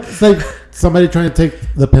 yeah, it's like somebody trying to take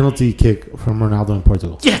the penalty kick from Ronaldo in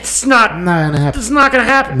Portugal. Yeah, it's not. Not gonna happen. It's not gonna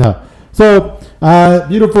happen. No. So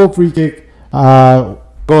beautiful free kick.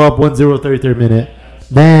 Go up 1-0 33rd minute.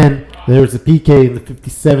 Then there was a PK in the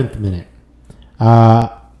 57th minute.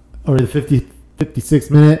 Or the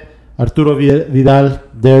 56th minute. Arturo Vidal,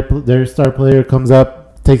 their star player, comes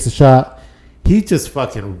up, takes a shot. He just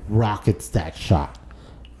fucking rockets that shot.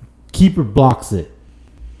 Keeper blocks it.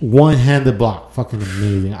 One-handed block. Fucking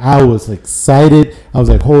amazing. I was excited. I was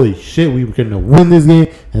like, holy shit, we were going to win this game.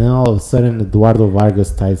 And then all of a sudden, Eduardo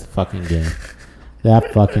Vargas ties the fucking game.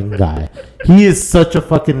 That fucking guy. He is such a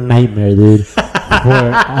fucking nightmare, dude, for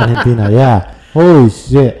Argentina. Yeah. Holy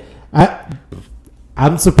shit.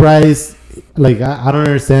 I'm surprised. Like, I don't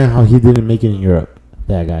understand how he didn't make it in Europe.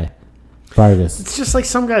 That guy. Vargas. It's just like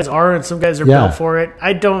some guys are and some guys are Yeah. built for it.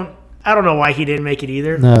 I don't know why he didn't make it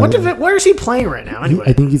either. No. Where is he playing right now? Anyway,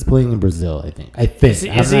 I think he's playing in Brazil. I think. Is he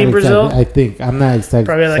I'm in not Brazil? I think. I'm not exactly.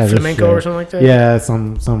 Probably like exactly flamenco sure. or something like that? Yeah,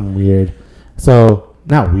 some weird. So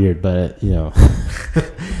not weird, but you know.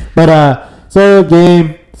 But so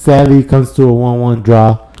game sadly comes to a 1-1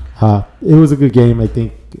 draw. It was a good game, I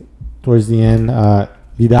think. Towards the end,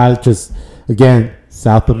 Vidal just again.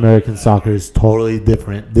 South American soccer is totally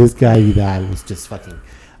different. This guy Vidal was just fucking.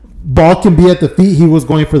 Ball can be at the feet. He was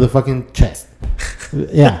going for the fucking chest.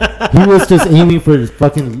 Yeah, he was just aiming for his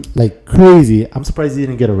fucking like crazy. I'm surprised he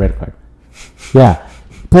didn't get a red card. Yeah,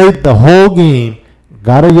 played the whole game,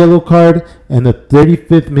 got a yellow card in the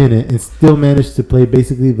 35th minute, and still managed to play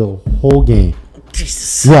basically the whole game.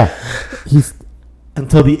 Jesus. Yeah, he's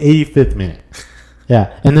until the 85th minute.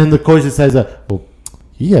 Yeah, and then the coach decides that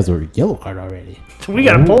he has a yellow card already. We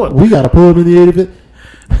gotta pull him. We gotta pull him in the 85th.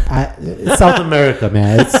 It's South America,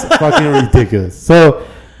 man. It's fucking ridiculous. So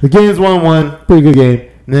the game's 1-1, pretty good game.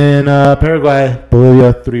 And then Paraguay,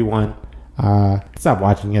 Bolivia 3-1. Stopped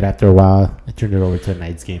watching it after a while. I turned it over to a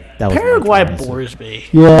night's game. That was Paraguay much nicer. bores me.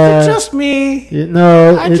 Yeah. Is it just me?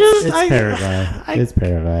 No, I it's just- I- Paraguay. It's I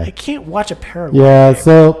Paraguay. can't watch a Paraguay. Yeah.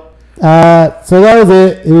 So that was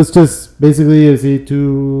it. It was just basically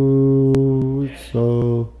two.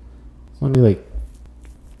 So it's only like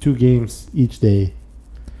 2 games each day.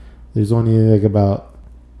 There's only like about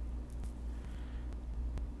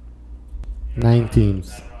 9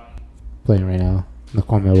 teams playing right now in the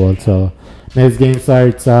CONMEBOL. So next game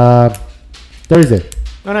starts Thursday.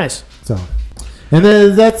 Oh, nice. So, and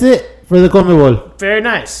then that's it for the CONMEBOL. Very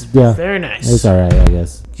nice. Yeah. Very nice. It's all right, I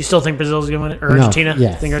guess. You still think Brazil's gonna win it, or No, Argentina?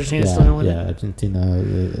 yes. You think Argentina's Yeah, still gonna win yeah, it, Argentina.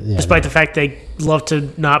 Yeah, despite the fact they love to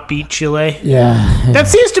not beat Chile. yeah. That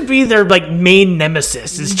seems to be their like main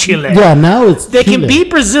nemesis is Chile. Yeah, now it's They can Chile. beat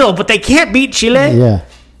Brazil, but they can't beat Chile. Yeah,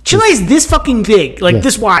 Chile's this fucking big, like Yeah.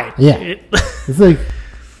 this wide. Yeah. it's like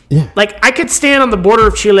yeah, Like I could stand on the border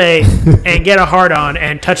of Chile and get a hard on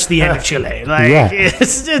and touch the end of Chile. Like Yeah.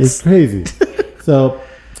 it's it's crazy. So,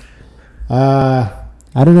 I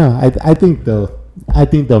don't know. I think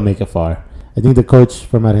they'll make it far. I think the coach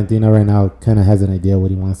from Argentina right now kind of has an idea what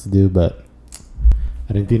he wants to do, but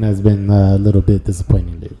Argentina has been a little bit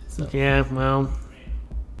disappointing lately. So, yeah. Well, what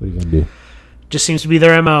are you gonna do? just seems to be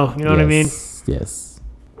their mo. You know what I mean? Yes.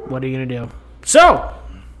 What are you gonna do? So,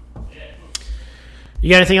 you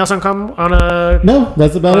got anything else on No,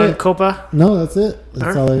 that's about it. Copa? No, that's it.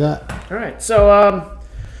 That's All all I got. All right. So,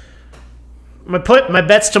 my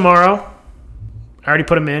bets tomorrow. I already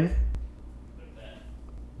put them in.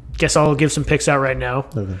 Guess I'll give some picks out right now.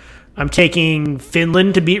 Okay. I'm taking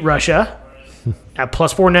Finland to beat Russia at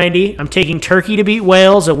plus 490. I'm taking Turkey to beat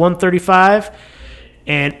Wales at 135,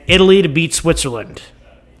 and Italy to beat Switzerland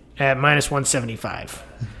at minus 175.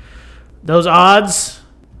 Those odds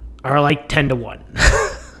are like 10 to 1.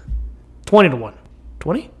 20 to 1.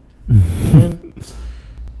 20?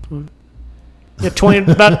 Yeah,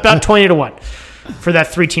 20, about 20 to 1 for that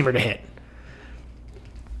 3-teamer to hit.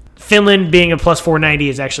 Finland being a plus 490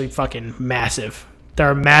 is actually fucking massive.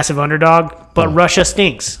 They're a massive underdog, but Russia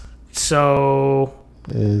stinks. So,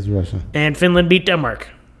 It is Russia. and Finland beat Denmark.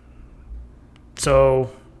 So,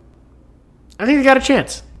 I think they got a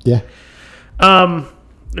chance. Yeah.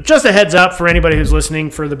 Just a heads up for anybody who's listening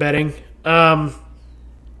for the betting. There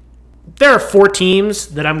are 4 teams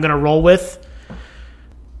that I'm going to roll with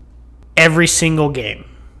every single game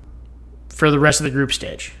for the rest of the group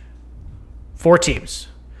stage. 4 teams.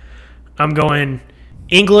 I'm going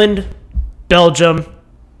England, Belgium,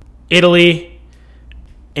 Italy,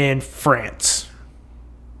 and France.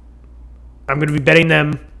 I'm going to be betting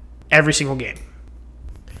them every single game.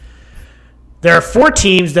 There are 4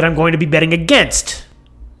 teams that I'm going to be betting against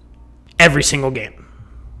every single game.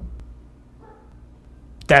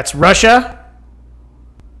 That's Russia.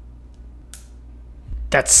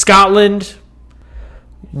 That's Scotland,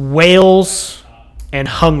 Wales, and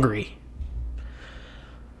Hungary.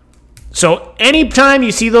 So anytime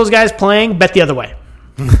you see those guys playing, bet the other way.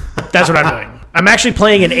 That's what I'm doing. I'm actually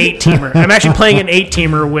playing an 8-teamer. I'm actually playing an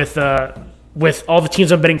 8-teamer with all the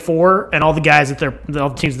teams I'm betting for and all the guys all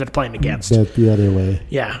the teams that they're playing against. Bet the other way.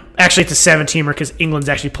 Yeah, actually it's a 7-teamer because England's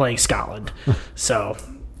actually playing Scotland. So,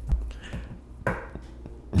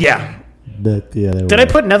 yeah. Bet the other way. Did I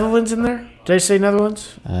put Netherlands in there? Did I say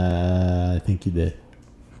Netherlands? I think you did.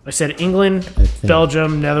 I said England, think.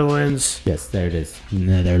 Belgium, Netherlands. Yes, there it is.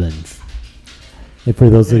 Netherlands. And for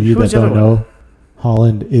those of you who's that the don't other one? know,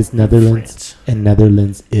 Holland is Netherlands France. and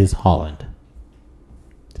Netherlands is Holland.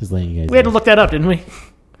 Just letting you guys We had to know. look that up, didn't we?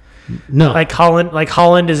 No. Like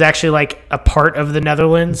Holland is actually like a part of the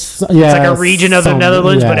Netherlands. yeah, It's like a region of the some-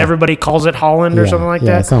 Netherlands, but yeah. everybody calls it Holland or something like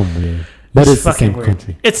yeah, that. something weird. But it's the fucking same weird.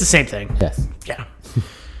 country. It's the same thing. Yes. Yeah.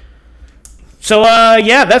 So,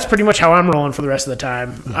 yeah, that's pretty much how I'm rolling for the rest of the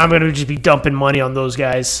time. I'm going to just be dumping money on those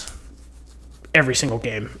guys every single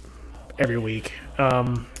game, every week.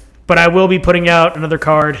 But I will be putting out another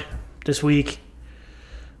card this week.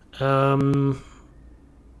 Like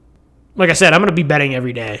I said, I'm going to be betting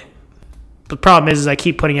every day. The problem is I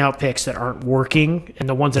keep putting out picks that aren't working, and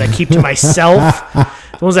the ones that I keep to myself,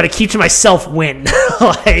 win.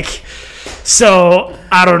 So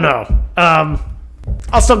I don't know.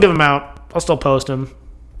 I'll still give them out. I'll still post them.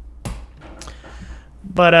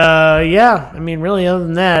 But yeah, I mean, really, other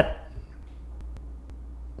than that,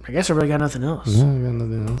 I guess I really got nothing else. No, I got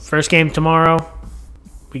nothing else. First game tomorrow.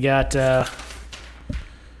 We got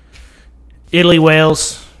Italy,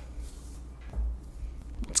 Wales.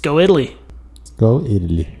 Let's go Italy. Go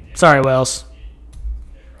Italy. Sorry, Wales.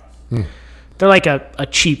 They're like a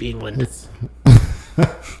cheap England. It's,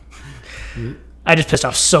 I just pissed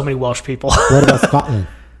off so many Welsh people. what about Scotland?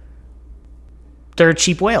 They're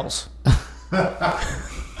cheap Wales. Now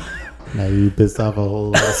you pissed off a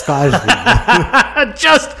whole lot of Scottish people.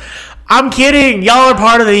 I'm kidding. Y'all are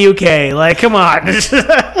part of the UK. Like, come on.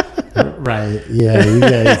 Right. Yeah, you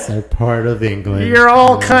guys are part of England. You're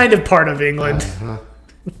all kind of part of England.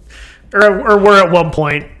 Or were at one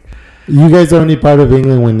point. You guys are only part of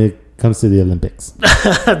England when it comes to the Olympics.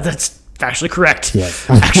 That's actually correct. Yes.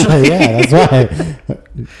 Actually. yeah, that's why.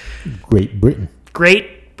 Great Britain.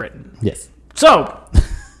 Great Britain. Yes. So,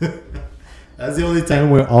 That's the only time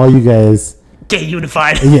where all you guys. get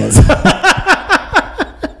unified. Yes.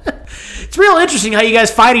 It's real interesting how you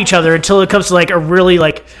guys fight each other until it comes to like a really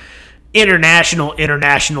like international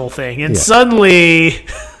thing. And Yeah. suddenly...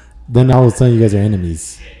 Then all of a sudden you guys are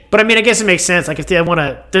enemies. But I mean, I guess it makes sense. Like if they want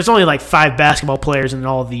to, there's only like 5 basketball players in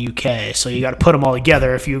all of the UK, so you got to put them all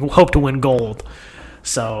together if you hope to win gold.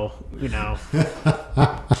 So you got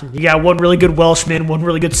one really good Welshman, one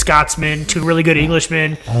really good Scotsman, 2 really good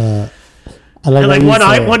Englishmen, I and like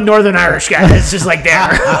how you say- one Northern Irish guy. It's just like there.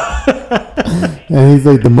 And he's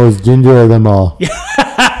like the most ginger of them all.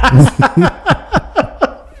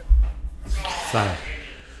 Sorry.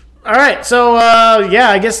 All right, so yeah,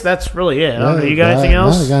 I guess that's really it. I don't know, you got anything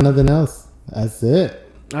else? No, I got nothing else. That's it.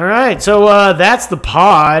 All right, so that's the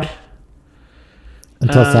pod.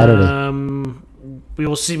 Until Saturday. We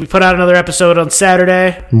will see. We put out another episode on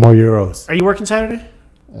Saturday. More Euros. Are you working Saturday?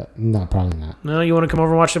 No, probably not. No, you want to come over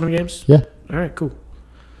and watch some of the games? Yeah. All right, cool.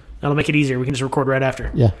 That'll make it easier. We can just record right after.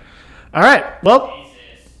 Yeah. All right. Well,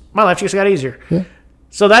 my life just got easier. Yeah.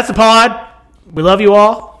 So that's the pod. We love you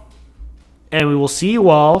all. And we will see you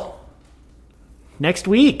all next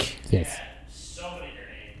week. Yes.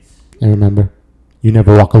 And remember, you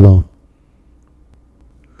never walk alone.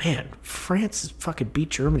 Man, France fucking beat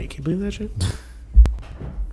Germany. Can you believe that shit?